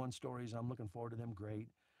 days, 31 stories. I'm looking forward to them. Great.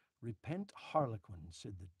 Repent Harlequin,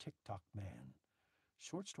 said the TikTok man.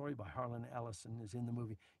 Short story by Harlan Ellison is in the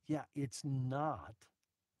movie. Yeah, it's not.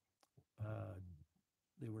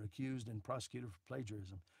 They were accused and prosecuted for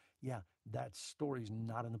plagiarism. Yeah, that story's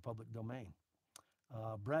not in the public domain.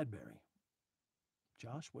 Bradbury.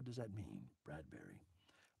 Josh, what does that mean, Bradbury?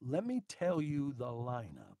 Let me tell you the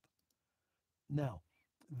lineup. Now,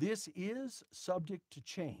 this is subject to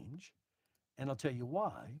change, and I'll tell you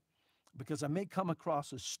why. Because I may come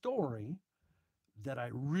across a story that I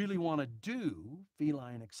really want to do.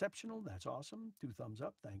 Feline Exceptional, that's awesome. 2 thumbs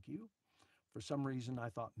up, thank you. For some reason, I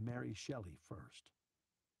thought Mary Shelley first.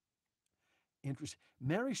 Interesting.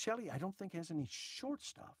 Mary Shelley, I don't think has any short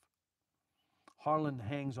stuff. Harlan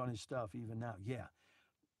hangs on his stuff even now. Yeah.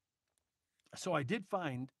 So I did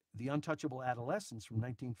find The Untouchable Adolescents from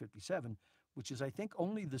 1957, which is, I think,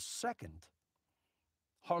 only the second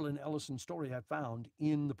Harlan Ellison story I found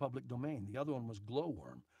in the public domain. The other one was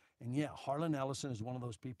Glowworm. And yeah, Harlan Ellison is one of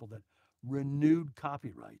those people that renewed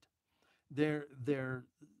copyright. There,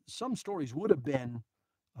 some stories would have been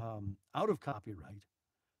out of copyright,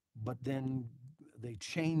 but then they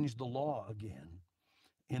changed the law again,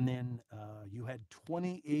 and then you had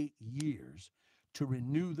 28 years to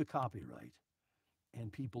renew the copyright,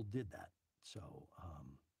 and people did that. So,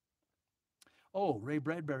 oh, Ray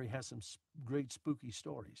Bradbury has some great spooky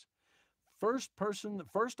stories. The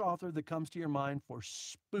first author that comes to your mind for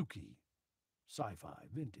spooky sci-fi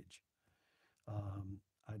vintage. Um,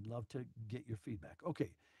 I'd love to get your feedback.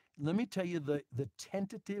 Okay, let me tell you the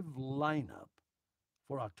tentative lineup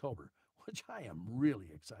for October, which I am really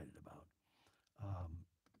excited about. Um,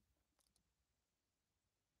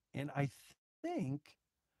 and I think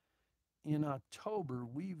in October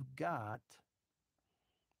we've got,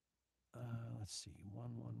 let's see,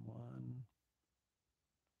 111,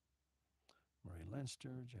 Murray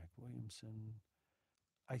Leinster, Jack Williamson.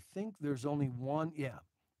 I think there's only one, yeah,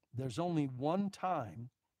 there's only one time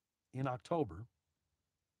in October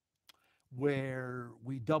where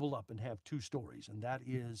we double up and have two stories, and that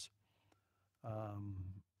is um,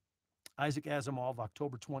 Isaac Asimov,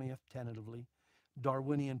 October 20th, tentatively,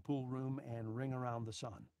 Darwinian Pool Room, and Ring Around the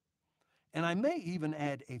Sun. And I may even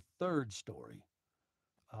add a third story,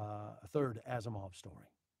 a third Asimov story.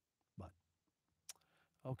 But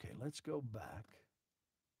okay, let's go back.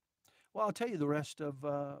 Well, I'll tell you the rest of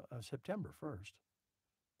September first.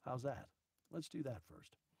 How's that? Let's do that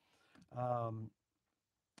first. Um,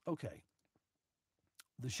 okay.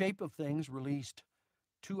 The Shape of Things released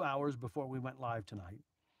 2 hours before we went live tonight.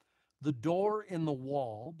 The Door in the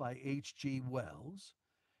Wall by H.G. Wells.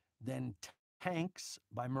 Then Tanks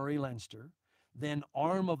by Murray Leinster. Then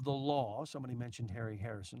Arm of the Law. Somebody mentioned Harry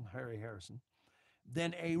Harrison.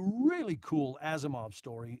 Then a really cool Asimov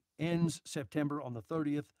story ends September on the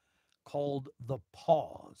 30th called The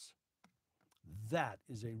Pause. That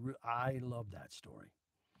is I love that story.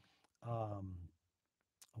 Um,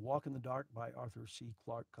 a Walk in the Dark by Arthur C.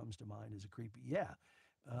 Clarke comes to mind as a creepy. Yeah.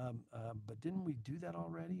 But didn't we do that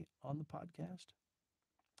already on the podcast?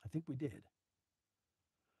 I think we did.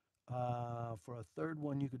 For a third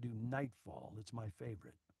one, you could do Nightfall. It's my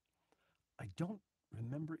favorite. I don't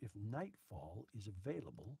remember if Nightfall is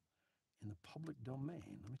available in the public domain.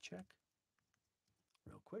 Let me check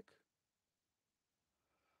real quick.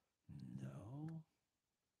 No,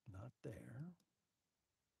 not there.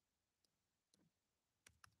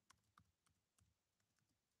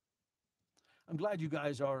 I'm glad you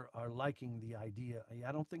guys are liking the idea.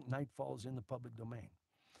 I don't think Nightfall is in the public domain.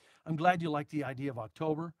 I'm glad you like the idea of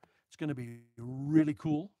October. It's going to be really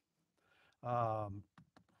cool. Um,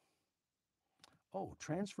 oh,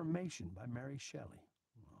 Transformation by Mary Shelley.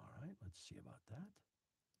 All right, let's see about that.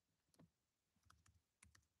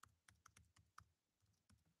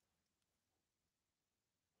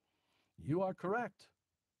 You are correct.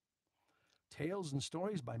 Tales and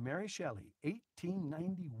Stories by Mary Shelley,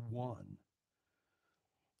 1891.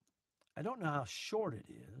 I don't know how short it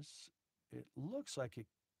is. It looks like it,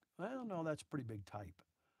 well, no, that's pretty big type.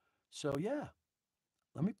 So, yeah,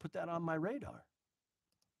 let me put that on my radar.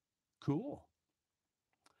 Cool.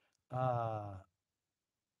 Uh,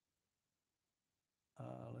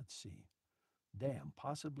 let's see. Damn,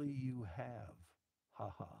 possibly you have.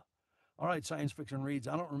 Haha. All right, Science Fiction Reads.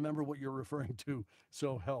 I don't remember what you're referring to,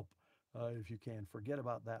 so help if you can. Forget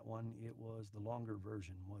about that one. It was the longer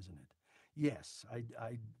version, wasn't it? Yes,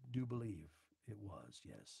 I do believe it was,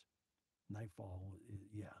 yes. Nightfall,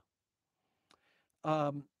 yeah.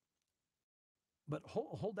 But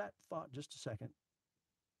hold that thought just a second.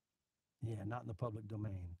 Yeah, not in the public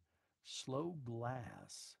domain. Slow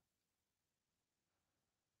Glass.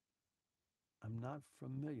 I'm not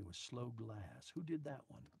familiar with Slow Glass. Who did that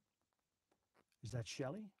one? Is that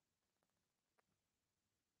Shelley?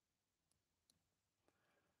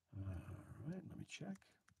 All right, let me check.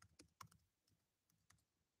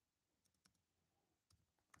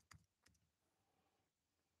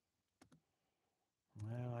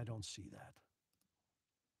 Well, I don't see that.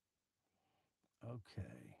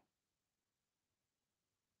 Okay.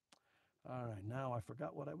 All right, now I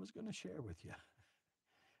forgot what I was going to share with you.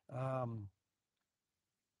 Um,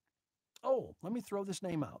 oh, let me throw this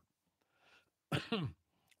name out.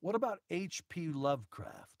 What about H.P.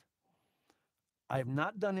 Lovecraft? I have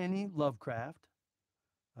not done any Lovecraft.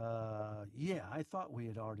 Yeah, I thought we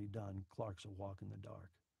had already done Clark's A Walk in the Dark.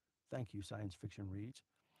 Thank you, Science Fiction Reads.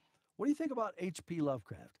 What do you think about H.P.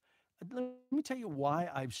 Lovecraft? Let me tell you why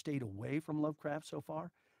I've stayed away from Lovecraft so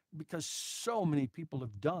far. Because so many people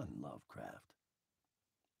have done Lovecraft.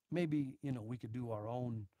 Maybe, we could do our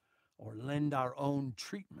own or lend our own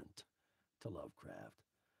treatment to Lovecraft.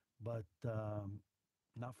 But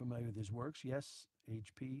Not familiar with his works. Yes,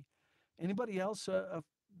 HP. Anybody else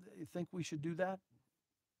think we should do that?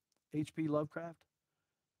 HP Lovecraft?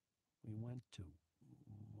 We went to,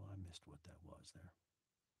 well, I missed what that was there.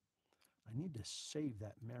 I need to save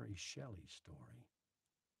that Mary Shelley story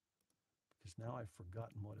because now I've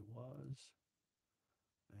forgotten what it was.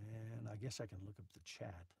 And I guess I can look up the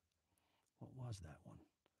chat. What was that one?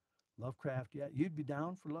 Lovecraft, yeah, you'd be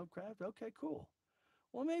down for Lovecraft? Okay, cool.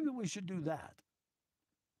 Well, maybe we should do that.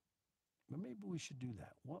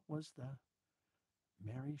 What was the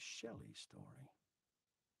Mary Shelley story?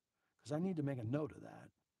 Because I need to make a note of that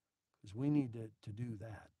because we need to do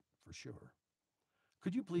that for sure.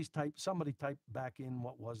 Could you please somebody type back in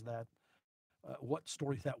what was that? What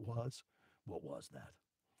story that was? What was that?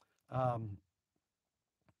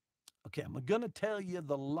 Okay, I'm going to tell you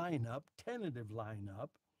the tentative lineup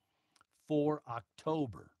for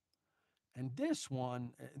October. And this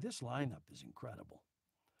lineup is incredible.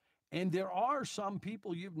 And there are some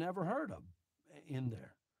people you've never heard of in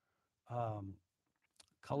there.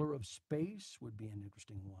 Color of Space would be an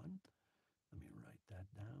interesting one. Let me write that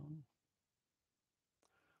down.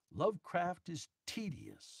 Lovecraft is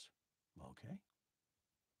Tedious. Okay.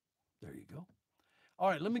 There you go. All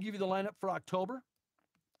right, let me give you the lineup for October,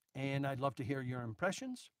 and I'd love to hear your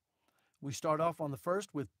impressions. We start off on the 1st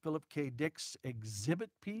with Philip K. Dick's exhibit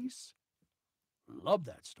piece. Love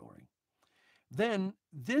that story. Then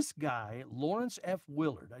this guy, Lawrence F.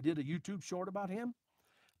 Willard, I did a YouTube short about him.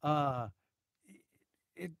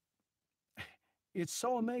 It's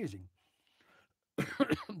so amazing.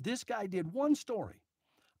 This guy did one story.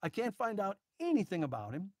 I can't find out anything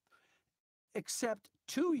about him except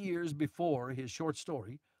 2 years before his short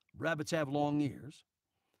story, Rabbits Have Long Ears.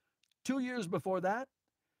 2 years before that,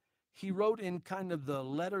 he wrote in kind of the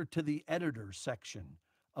letter to the editor section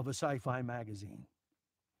of a sci-fi magazine.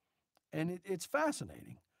 And it's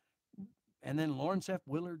fascinating. And then Lawrence F.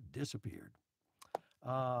 Willard disappeared.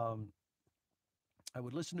 I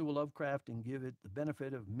would listen to a Lovecraft and give it the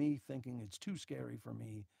benefit of me thinking it's too scary for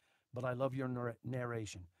me, but I love your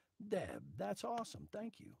narration. Deb, that's awesome.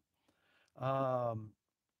 Thank you.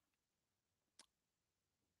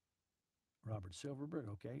 Robert Silverberg,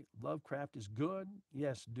 okay. Lovecraft is good.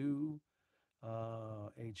 Yes, do.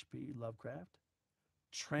 HP, Lovecraft.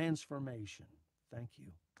 Transformation. Thank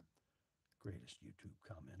you. Greatest YouTube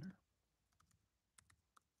commenter.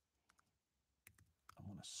 I'm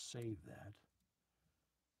going to save that.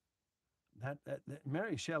 That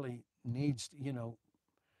Mary Shelley needs,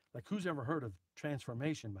 like who's ever heard of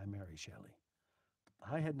Transformation by Mary Shelley?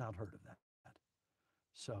 I had not heard of that.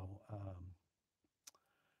 So,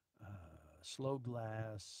 Slow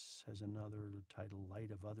Glass has another title, Light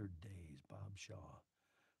of Other Days, Bob Shaw.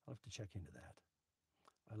 I'll have to check into that.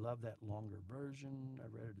 I love that longer version. I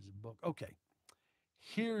read it as a book. Okay,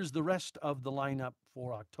 here's the rest of the lineup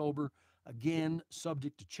for October. Again,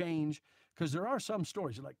 subject to change, because there are some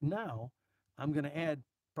stories. Like now, I'm going to add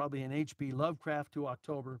probably an H.P. Lovecraft to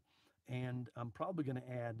October, and I'm probably going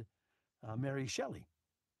to add Mary Shelley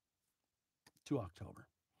to October.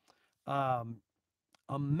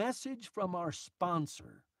 A message from our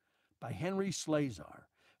sponsor by Henry Slazar.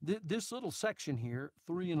 This little section here,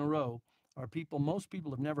 3 in a row, are people most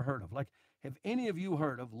people have never heard of. Like, have any of you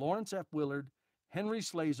heard of Lawrence F. Willard, Henry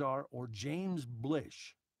Slazar, or James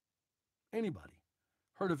Blish? Anybody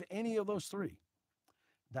heard of any of those 3?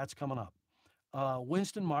 That's coming up.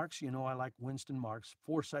 Winston Marks, I like Winston Marks,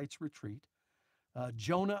 Foresight's Retreat.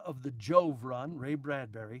 Jonah of the Jove Run, Ray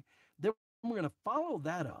Bradbury. Then we're going to follow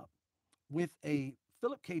that up with a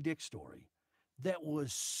Philip K. Dick story that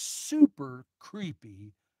was super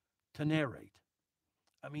creepy to narrate.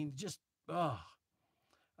 I mean, just,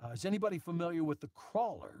 is anybody familiar with The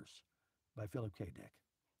Crawlers by Philip K. Dick?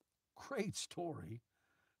 Great story,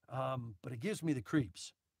 but it gives me the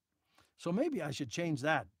creeps. So maybe I should change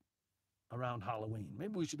that around Halloween.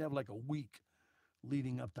 Maybe we should have like a week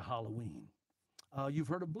leading up to Halloween. You've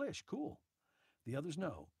heard of Blish. Cool. The others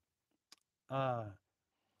know.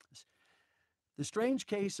 The Strange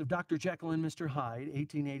Case of Dr. Jekyll and Mr. Hyde,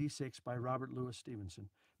 1886, by Robert Louis Stevenson.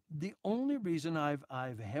 The only reason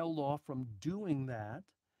I've held off from doing that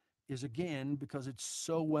is, again, because it's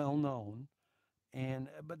so well known,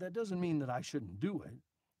 but that doesn't mean that I shouldn't do it.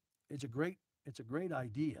 It's a great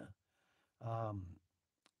idea, and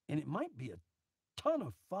it might be a ton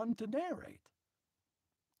of fun to narrate.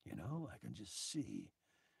 I can just see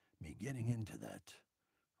me getting into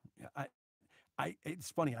that. It's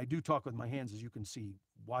funny, I do talk with my hands, as you can see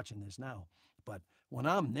watching this now, but when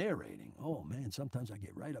I'm narrating, oh man, sometimes I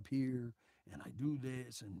get right up here and I do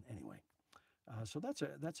this, and anyway, so that's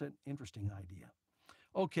an interesting idea.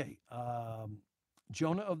 Okay,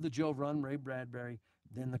 Jonah of the Jove Run, Ray Bradbury,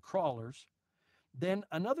 then The Crawlers. Then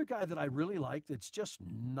another guy that I really like that's just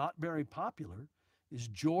not very popular is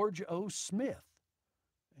George O. Smith.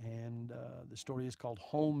 And the story is called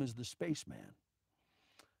Home is the Spaceman.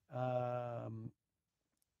 Um,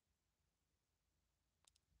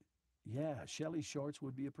 yeah, Shelley shorts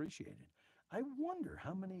would be appreciated. I wonder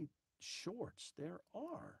how many shorts there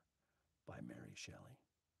are by Mary Shelley.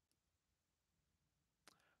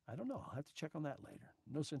 I don't know. I'll have to check on that later.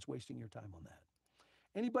 No sense wasting your time on that.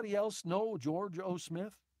 Anybody else know George O.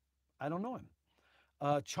 Smith? I don't know him.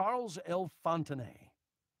 Charles L. Fontenay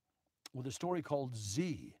with a story called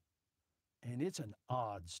Z. And it's an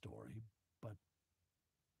odd story, but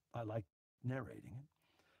I like narrating it.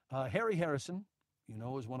 Harry Harrison,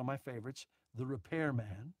 is one of my favorites, The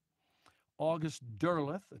Repairman. August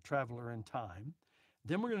Derleth, A Traveler in Time.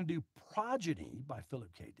 Then we're going to do Progeny by Philip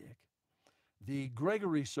K. Dick. The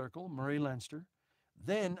Gregory Circle, Murray Leinster.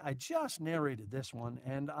 Then I just narrated this one,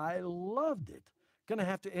 and I loved it. Gonna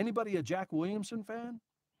have to, anybody a Jack Williamson fan?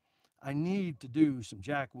 I need to do some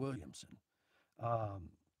Jack Williamson. Um,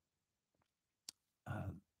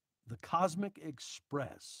 the Cosmic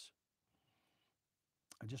Express.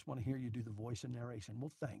 I just want to hear you do the voice and narration.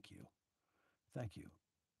 Well, thank you. Thank you.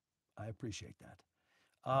 I appreciate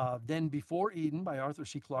that. Then Before Eden by Arthur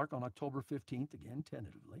C. Clarke on October 15th, again,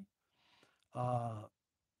 tentatively.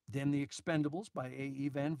 Then The Expendables by A.E.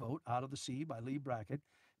 Van Vogt, Out of the Sea by Lee Brackett,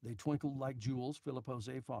 They Twinkled Like Jewels, Philip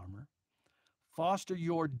Jose Farmer. Foster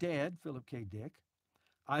Your Dead, Philip K. Dick.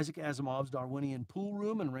 Isaac Asimov's Darwinian Pool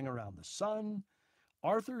Room and Ring Around the Sun.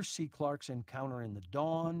 Arthur C. Clarke's Encounter in the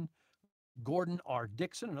Dawn. Gordon R.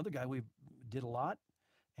 Dixon, another guy we did a lot,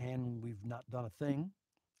 and we've not done a thing.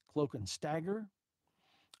 Cloak and Stagger.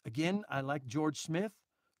 Again, I like George Smith,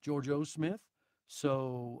 George O. Smith.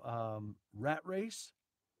 So Rat Race,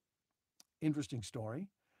 interesting story.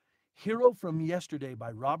 Hero from Yesterday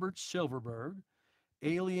by Robert Silverberg.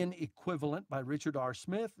 Alien Equivalent by Richard R.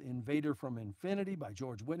 Smith. Invader from Infinity by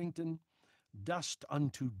George Whittington. Dust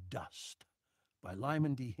Unto Dust by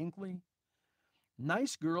Lyman D. Hinckley.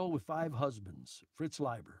 Nice Girl with Five Husbands, Fritz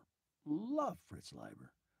Leiber. Love Fritz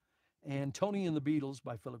Leiber. And Tony and the Beatles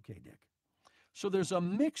by Philip K. Dick. So there's a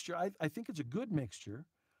mixture. I think it's a good mixture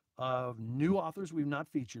of new authors we've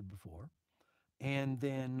not featured before, and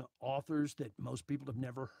then authors that most people have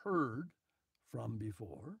never heard from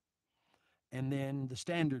before, and then the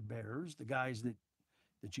standard bearers, the guys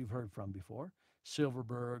that you've heard from before,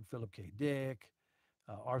 Silverberg, Philip K. Dick,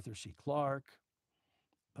 Arthur C. Clarke.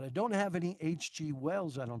 But I don't have any H.G.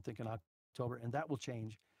 Wells, I don't think, in October, and that will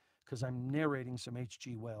change because I'm narrating some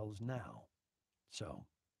H.G. Wells now. So,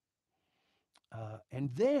 and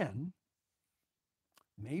then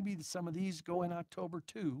maybe some of these go in October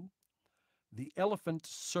too. The Elephant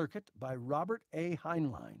Circuit by Robert A.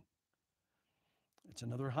 Heinlein. It's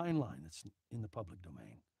another Heinlein that's in the public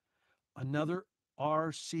domain. Another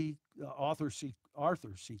Arthur C.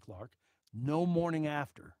 Clarke, No Morning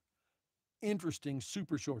After. Interesting,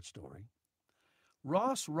 super short story.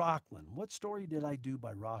 Ross Rockland. What story did I do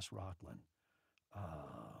by Ross Rockland?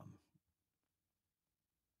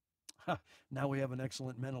 Now we have an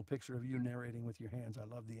excellent mental picture of you narrating with your hands. I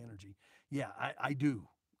love the energy. Yeah, I do.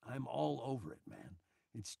 I'm all over it, man.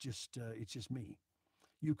 It's just me.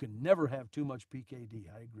 You can never have too much PKD.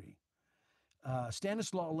 I agree.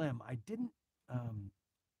 Stanislaw Lem. I didn't.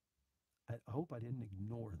 I hope I didn't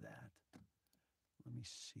ignore that. Let me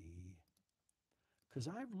see. Because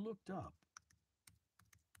I've looked up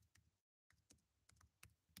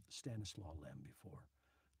Stanislaw Lem before.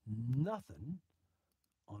 Nothing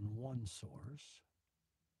on one source.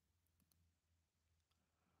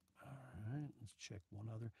 All right, let's check one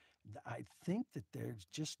other. I think that there's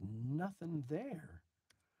just nothing there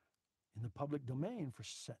in the public domain for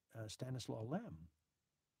Stanislaw Lem.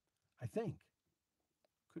 I think.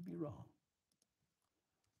 Could be wrong.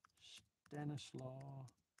 Stanislaw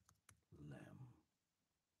Lem.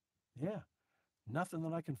 Yeah, nothing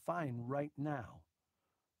that I can find right now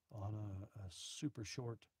on a super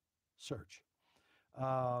short search.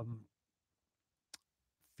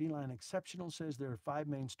 Feline Exceptional says there are 5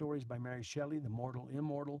 main stories by Mary Shelley: The Mortal,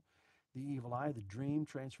 Immortal, The Evil Eye, The Dream,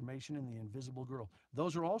 Transformation, and The Invisible Girl.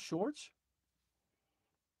 Those are all shorts.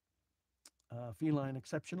 Feline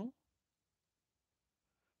Exceptional.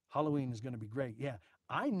 Halloween is going to be great. Yeah,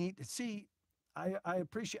 I need to see. I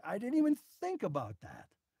appreciate. I didn't even think about that.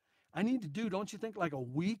 I need to do, don't you think, like a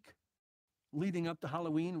week leading up to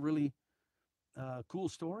Halloween, really cool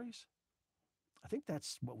stories? I think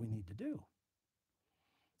that's what we need to do.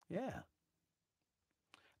 Yeah.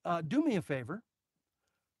 Do me a favor.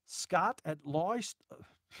 Scott at Lost,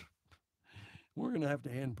 We're going to have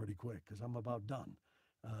to end pretty quick because I'm about done.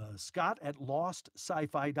 Scott at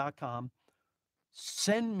lostsci-fi.com.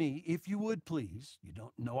 Send me, if you would, please. You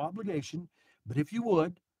don't, no obligation, but if you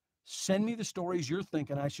would, send me the stories you're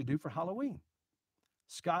thinking I should do for Halloween.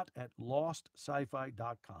 Scott at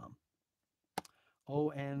lostsci-fi.com. Oh,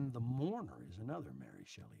 and The Mourner is another Mary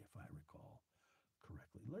Shelley, if I recall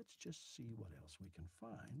correctly. Let's just see what else we can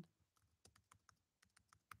find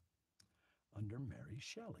under Mary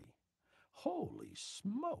Shelley. Holy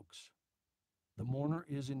smokes. The Mourner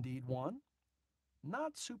is indeed one.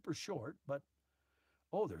 Not super short, but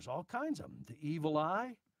oh, there's all kinds of them. The Evil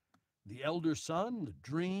Eye, The Elder Son, The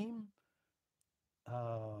Dream,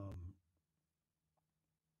 um,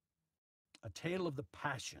 A Tale of the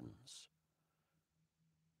Passions.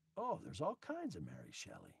 Oh, there's all kinds of Mary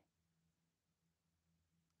Shelley.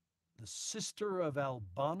 The Sister of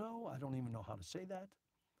Albano, I don't even know how to say that.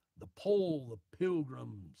 The Pole, the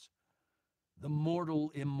Pilgrims, The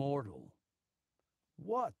Mortal Immortal.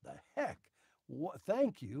 What the heck?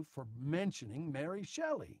 Thank you for mentioning Mary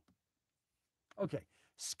Shelley. Okay,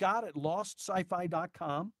 Scott at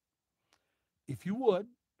lostsci-fi.com. If you would,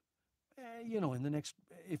 in the next,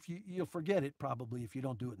 if you'll forget it probably if you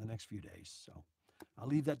don't do it in the next few days. So I'll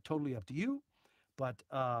leave that totally up to you. But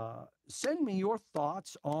send me your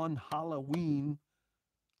thoughts on Halloween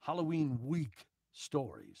week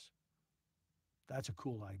stories. That's a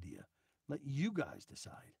cool idea. Let you guys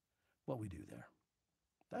decide what we do there.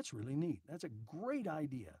 That's really neat. That's a great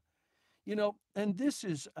idea. And this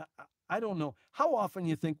is, I don't know how often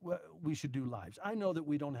you think we should do lives. I know that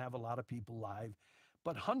we don't have a lot of people live,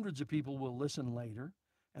 but hundreds of people will listen later,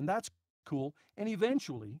 and that's cool. And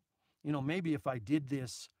eventually, maybe if I did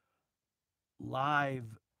this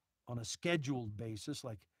live on a scheduled basis,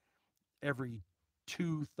 like every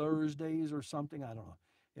 2 Thursdays or something, I don't know,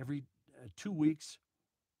 every 2 weeks.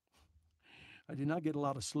 I did not get a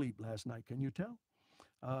lot of sleep last night, can you tell?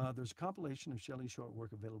 There's a compilation of Shelley's short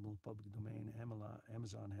work available in public domain.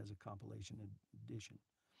 Amazon has a compilation edition.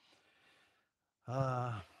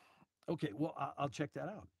 Okay, well, I'll check that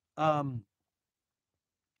out.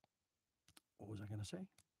 What was I going to say?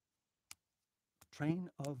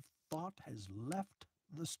 Train of thought has left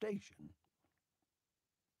the station.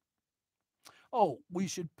 Oh, we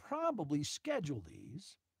should probably schedule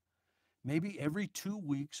these maybe every 2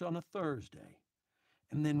 weeks on a Thursday.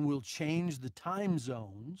 And then we'll change the time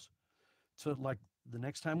zones to, like, the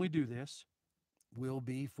next time we do this will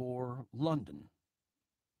be for London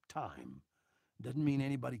time. Doesn't mean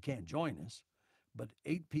anybody can't join us, but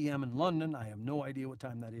 8 p.m. in London, I have no idea what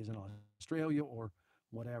time that is in Australia or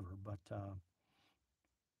whatever. But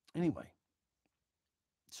anyway,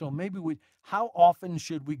 so maybe how often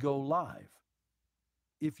should we go live?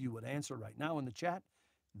 If you would answer right now in the chat,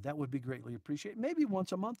 that would be greatly appreciated. Maybe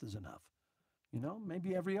once a month is enough.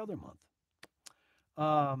 Maybe every other month.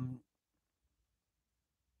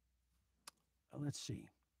 Let's see.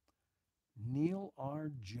 Neil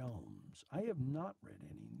R. Jones. I have not read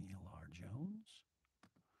any Neil R. Jones.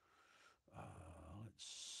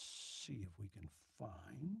 Let's see if we can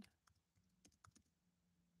find.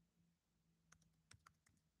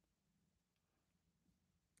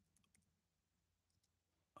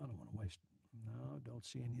 I don't want to waste. No, don't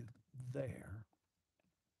see any there.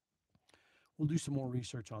 We'll do some more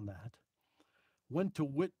research on that. Went to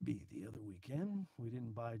Whitby the other weekend. We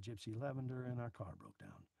didn't buy Gypsy Lavender and our car broke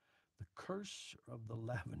down. The Curse of the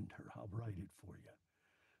Lavender. I'll write it for you.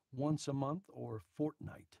 Once a month or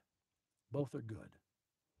fortnight. Both are good.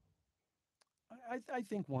 I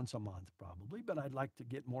think once a month probably, but I'd like to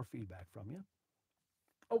get more feedback from you.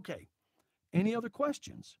 Okay. Any other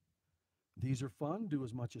questions? These are fun. Do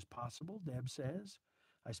as much as possible, Deb says.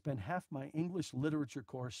 I spent half my English literature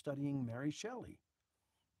course studying Mary Shelley.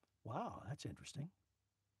 Wow, that's interesting.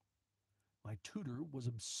 My tutor was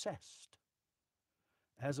obsessed.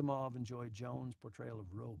 Asimov enjoyed Jones' portrayal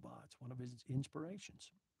of robots, one of his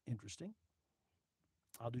inspirations. Interesting.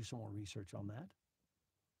 I'll do some more research on that.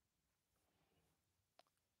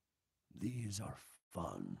 These are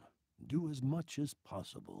fun. Do as much as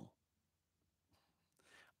possible.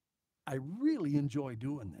 I really enjoy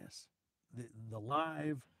doing this. The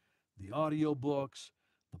live, the audiobooks,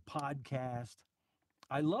 the podcast.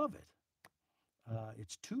 I love it.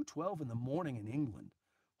 It's 2:12 in the morning in England.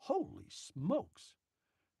 Holy smokes.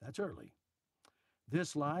 That's early.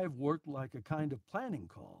 This live worked like a kind of planning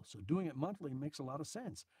call, so doing it monthly makes a lot of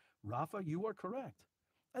sense. Rafa, you are correct.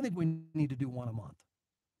 I think we need to do one a month.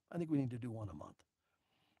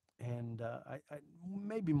 And I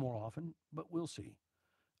maybe more often, but we'll see.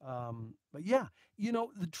 But yeah,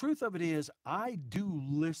 the truth of it is I do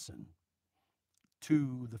listen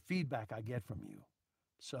to the feedback I get from you.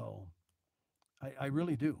 So I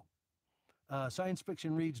really do. Science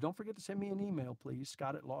Fiction Reads, don't forget to send me an email, please,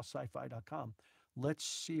 Scott at lostsci-fi.com. Let's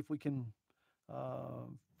see if we can uh,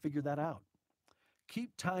 figure that out.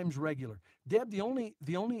 Keep times regular. Deb, the only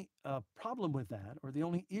problem with that, or the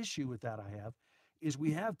only issue with that I have, is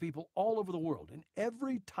we have people all over the world, in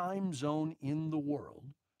every time zone in the world,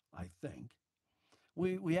 I think.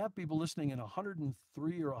 We have people listening in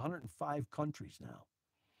 103 or 105 countries now.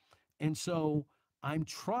 And so I'm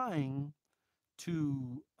trying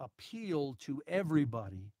to appeal to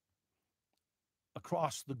everybody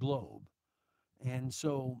across the globe. And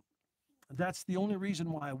so that's the only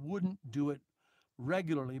reason why I wouldn't do it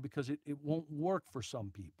regularly, because it won't work for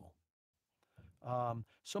some people.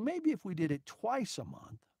 So maybe if we did it twice a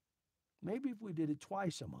month, maybe if we did it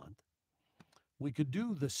twice a month, we could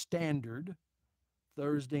do the standard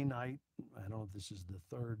Thursday night. I don't know if this is the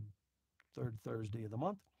third Thursday of the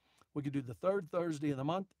month. We could do the third Thursday of the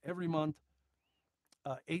month every month,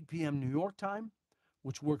 8 p.m. New York time,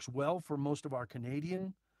 which works well for most of our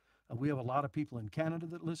Canadian. We have a lot of people in Canada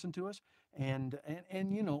that listen to us, and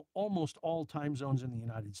almost all time zones in the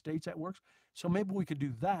United States that works. So maybe we could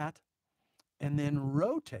do that, and then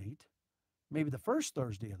rotate maybe the first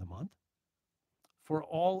Thursday of the month for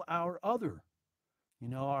all our other,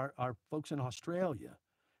 our folks in Australia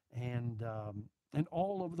and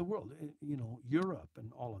all over the world, Europe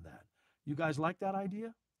and all of that. You guys like that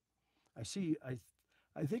idea? I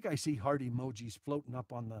think I see heart emojis floating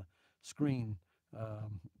up on the screen.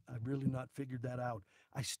 I've really not figured that out.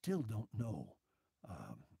 I still don't know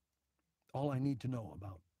all I need to know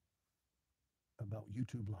about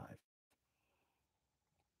YouTube Live.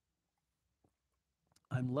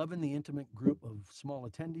 I'm loving the intimate group of small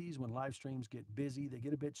attendees. When live streams get busy, they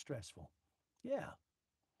get a bit stressful. Yeah.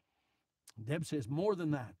 Deb says more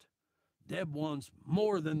than that. Deb wants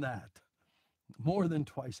more than that, more than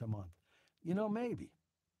twice a month. Maybe.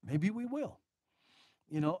 Maybe we will.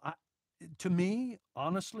 To me,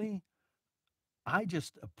 honestly, I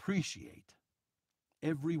just appreciate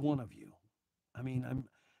every one of you. I mean,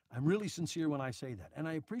 I'm really sincere when I say that. And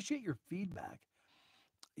I appreciate your feedback.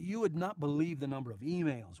 You would not believe the number of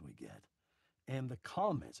emails we get and the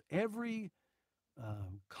comments. Every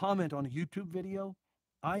comment on a YouTube video,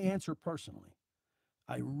 I answer personally.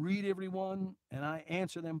 I read everyone and I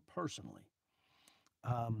answer them personally.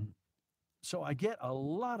 Um, so I get a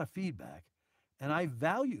lot of feedback, and I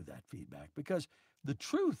value that feedback, because the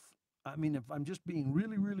truth, I mean, if I'm just being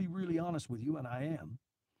really, really, really honest with you, and I am,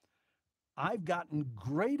 I've gotten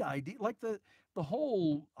great ideas. Like the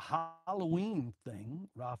whole Halloween thing,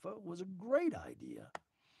 Rafa, was a great idea.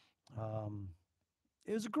 Um,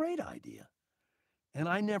 it was a great idea. And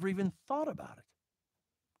I never even thought about it.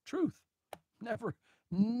 Truth.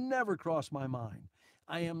 Never crossed my mind.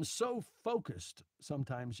 I am so focused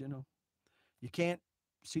sometimes, you can't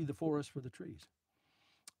see the forest for the trees.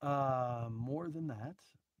 More than that,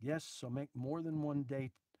 yes, so make more than one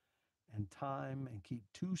date and time and keep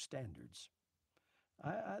two standards.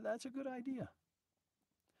 That's a good idea.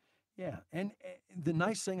 Yeah, and the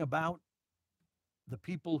nice thing about the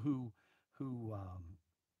people who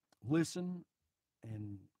listen,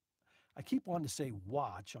 and I keep wanting to say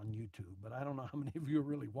watch on YouTube, but I don't know how many of you are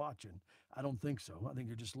really watching. I don't think so. I think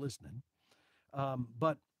you're just listening.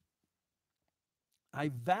 But I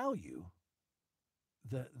value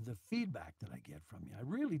the feedback that I get from you. I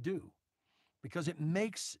really do, because it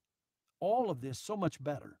makes all of this so much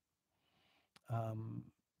better. Um,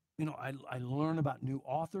 I learn about new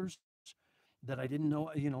authors that I didn't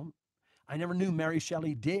know. I never knew Mary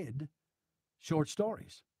Shelley did short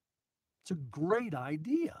stories. It's a great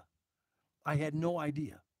idea. I had no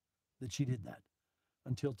idea that she did that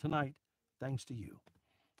until tonight, thanks to you.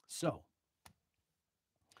 So,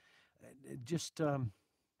 just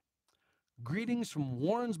greetings from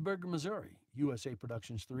Warrensburg, Missouri, USA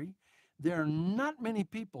Productions 3. There are not many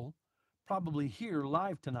people probably here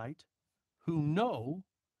live tonight who know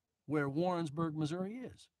where Warrensburg, Missouri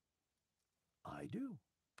is. I do.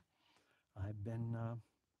 I've been uh,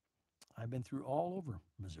 I've been through all over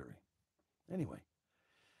Missouri. Anyway,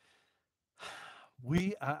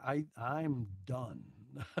 I'm done.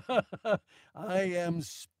 I am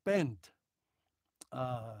spent.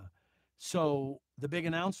 Uh, so the big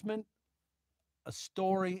announcement: a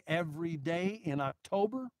story every day in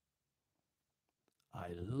October.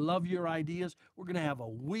 I love your ideas. We're going to have a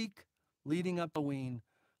week leading up to Halloween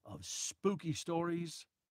of spooky stories.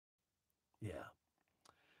 Yeah.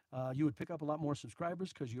 You would pick up a lot more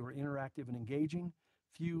subscribers because you are interactive and engaging.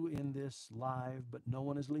 Few in this live, but no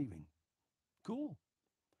one is leaving. Cool.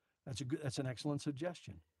 That's an excellent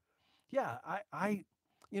suggestion. Yeah,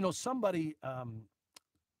 somebody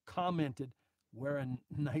commented, wear a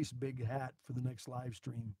nice big hat for the next live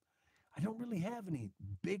stream. I don't really have any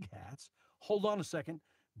big hats. Hold on a second.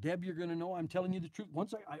 Deb, you're going to know I'm telling you the truth.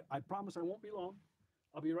 Once I promise I won't be long.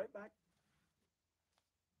 I'll be right back.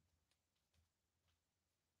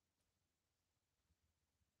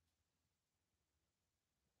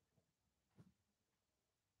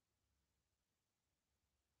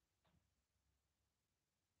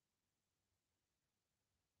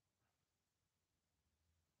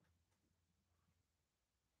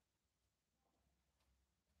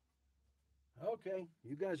 Okay,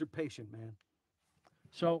 you guys are patient, man.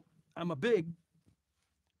 So I'm a big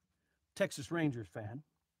Texas Rangers fan.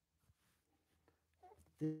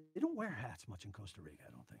 They don't wear hats much in Costa Rica,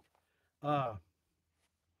 I don't think. Uh,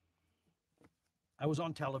 I was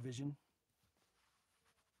on television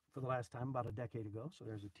for the last time about a decade ago, so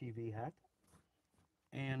there's a TV hat.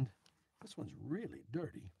 And this one's really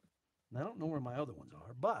dirty. And I don't know where my other ones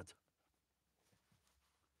are, but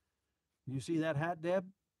you see that hat, Deb?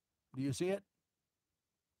 Do you see it?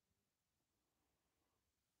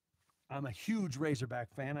 I'm a huge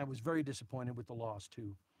Razorback fan. I was very disappointed with the loss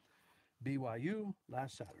to BYU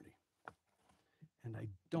last Saturday. And I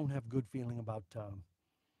don't have good feeling about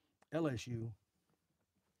LSU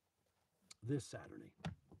this Saturday.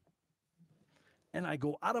 And I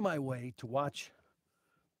go out of my way to watch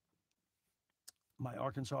my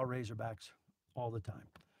Arkansas Razorbacks all the time.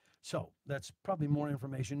 So that's probably more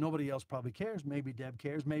information. Nobody else probably cares. Maybe Deb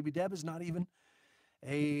cares. Maybe Deb is not even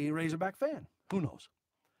a Razorback fan. Who knows?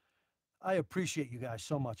 I appreciate you guys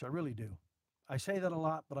so much. I really do. I say that a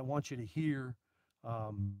lot, but I want you to hear.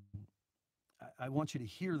 Um, I want you to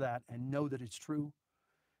hear that and know that it's true,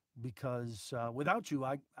 because without you,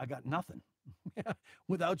 I got nothing.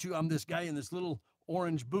 Without you, I'm this guy in this little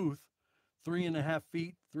orange booth, 3.5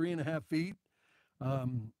 feet, 3.5 feet.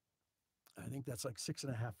 Um, I think that's like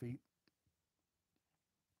 6.5 feet.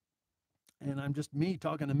 And I'm just me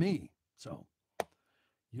talking to me. So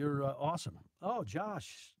you're awesome. Oh,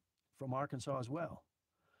 Josh from Arkansas as well.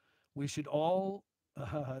 We should all,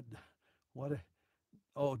 what,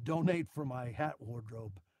 donate for my hat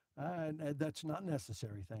wardrobe. That's not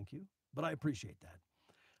necessary, thank you. But I appreciate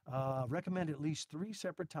that. Recommend at least 3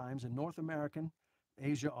 separate times in North American,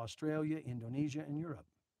 Asia, Australia, Indonesia, and Europe.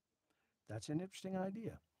 That's an interesting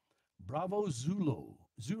idea. Bravo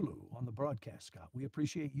Zulu on the broadcast, Scott. We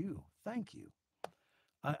appreciate you. Thank you.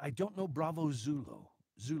 I don't know Bravo Zulu.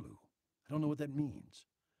 I don't know what that means.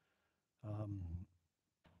 Um,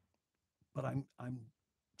 but I'm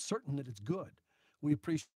certain that it's good. We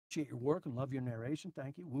appreciate your work and love your narration.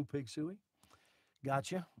 Thank you. Woo Pig Suey.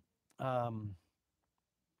 Gotcha. Um,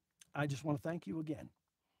 I just want to thank you again.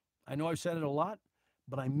 I know I've said it a lot,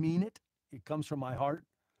 but I mean it. It comes from my heart.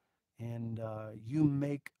 And you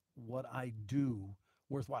make what I do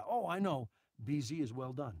worthwhile. Oh, I know. BZ is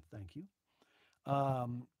well done. Thank you.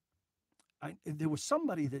 Um, there was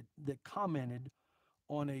somebody that commented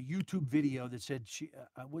on a YouTube video that said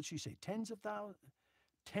what'd she say? Tens of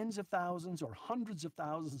thousands or hundreds of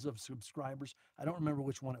thousands of subscribers. I don't remember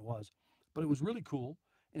which one it was, but it was really cool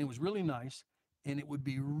and it was really nice and it would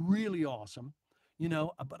be really awesome,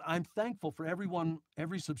 But I'm thankful for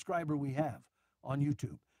every subscriber we have on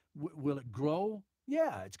YouTube. Will it grow?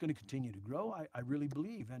 Yeah, it's going to continue to grow. I really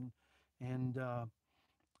believe, and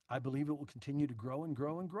I believe it will continue to grow and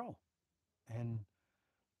grow and grow. And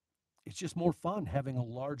it's just more fun having a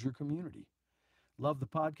larger community. Love the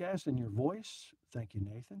podcast and your voice. Thank you,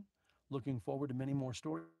 Nathan. Looking forward to many more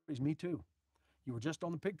stories. Me too. You were just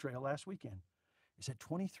on the pig trail last weekend. Is it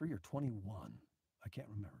 23 or 21? I can't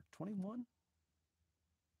remember. 21?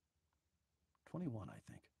 21, I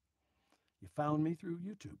think. You found me through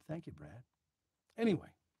YouTube. Thank you, Brad. Anyway,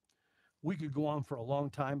 we could go on for a long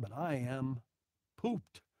time, but I am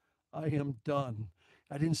pooped. I am done.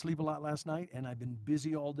 I didn't sleep a lot last night, and I've been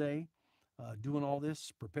busy all day doing all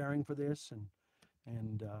this, preparing for this,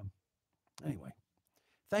 and anyway,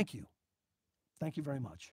 thank you. Thank you very much.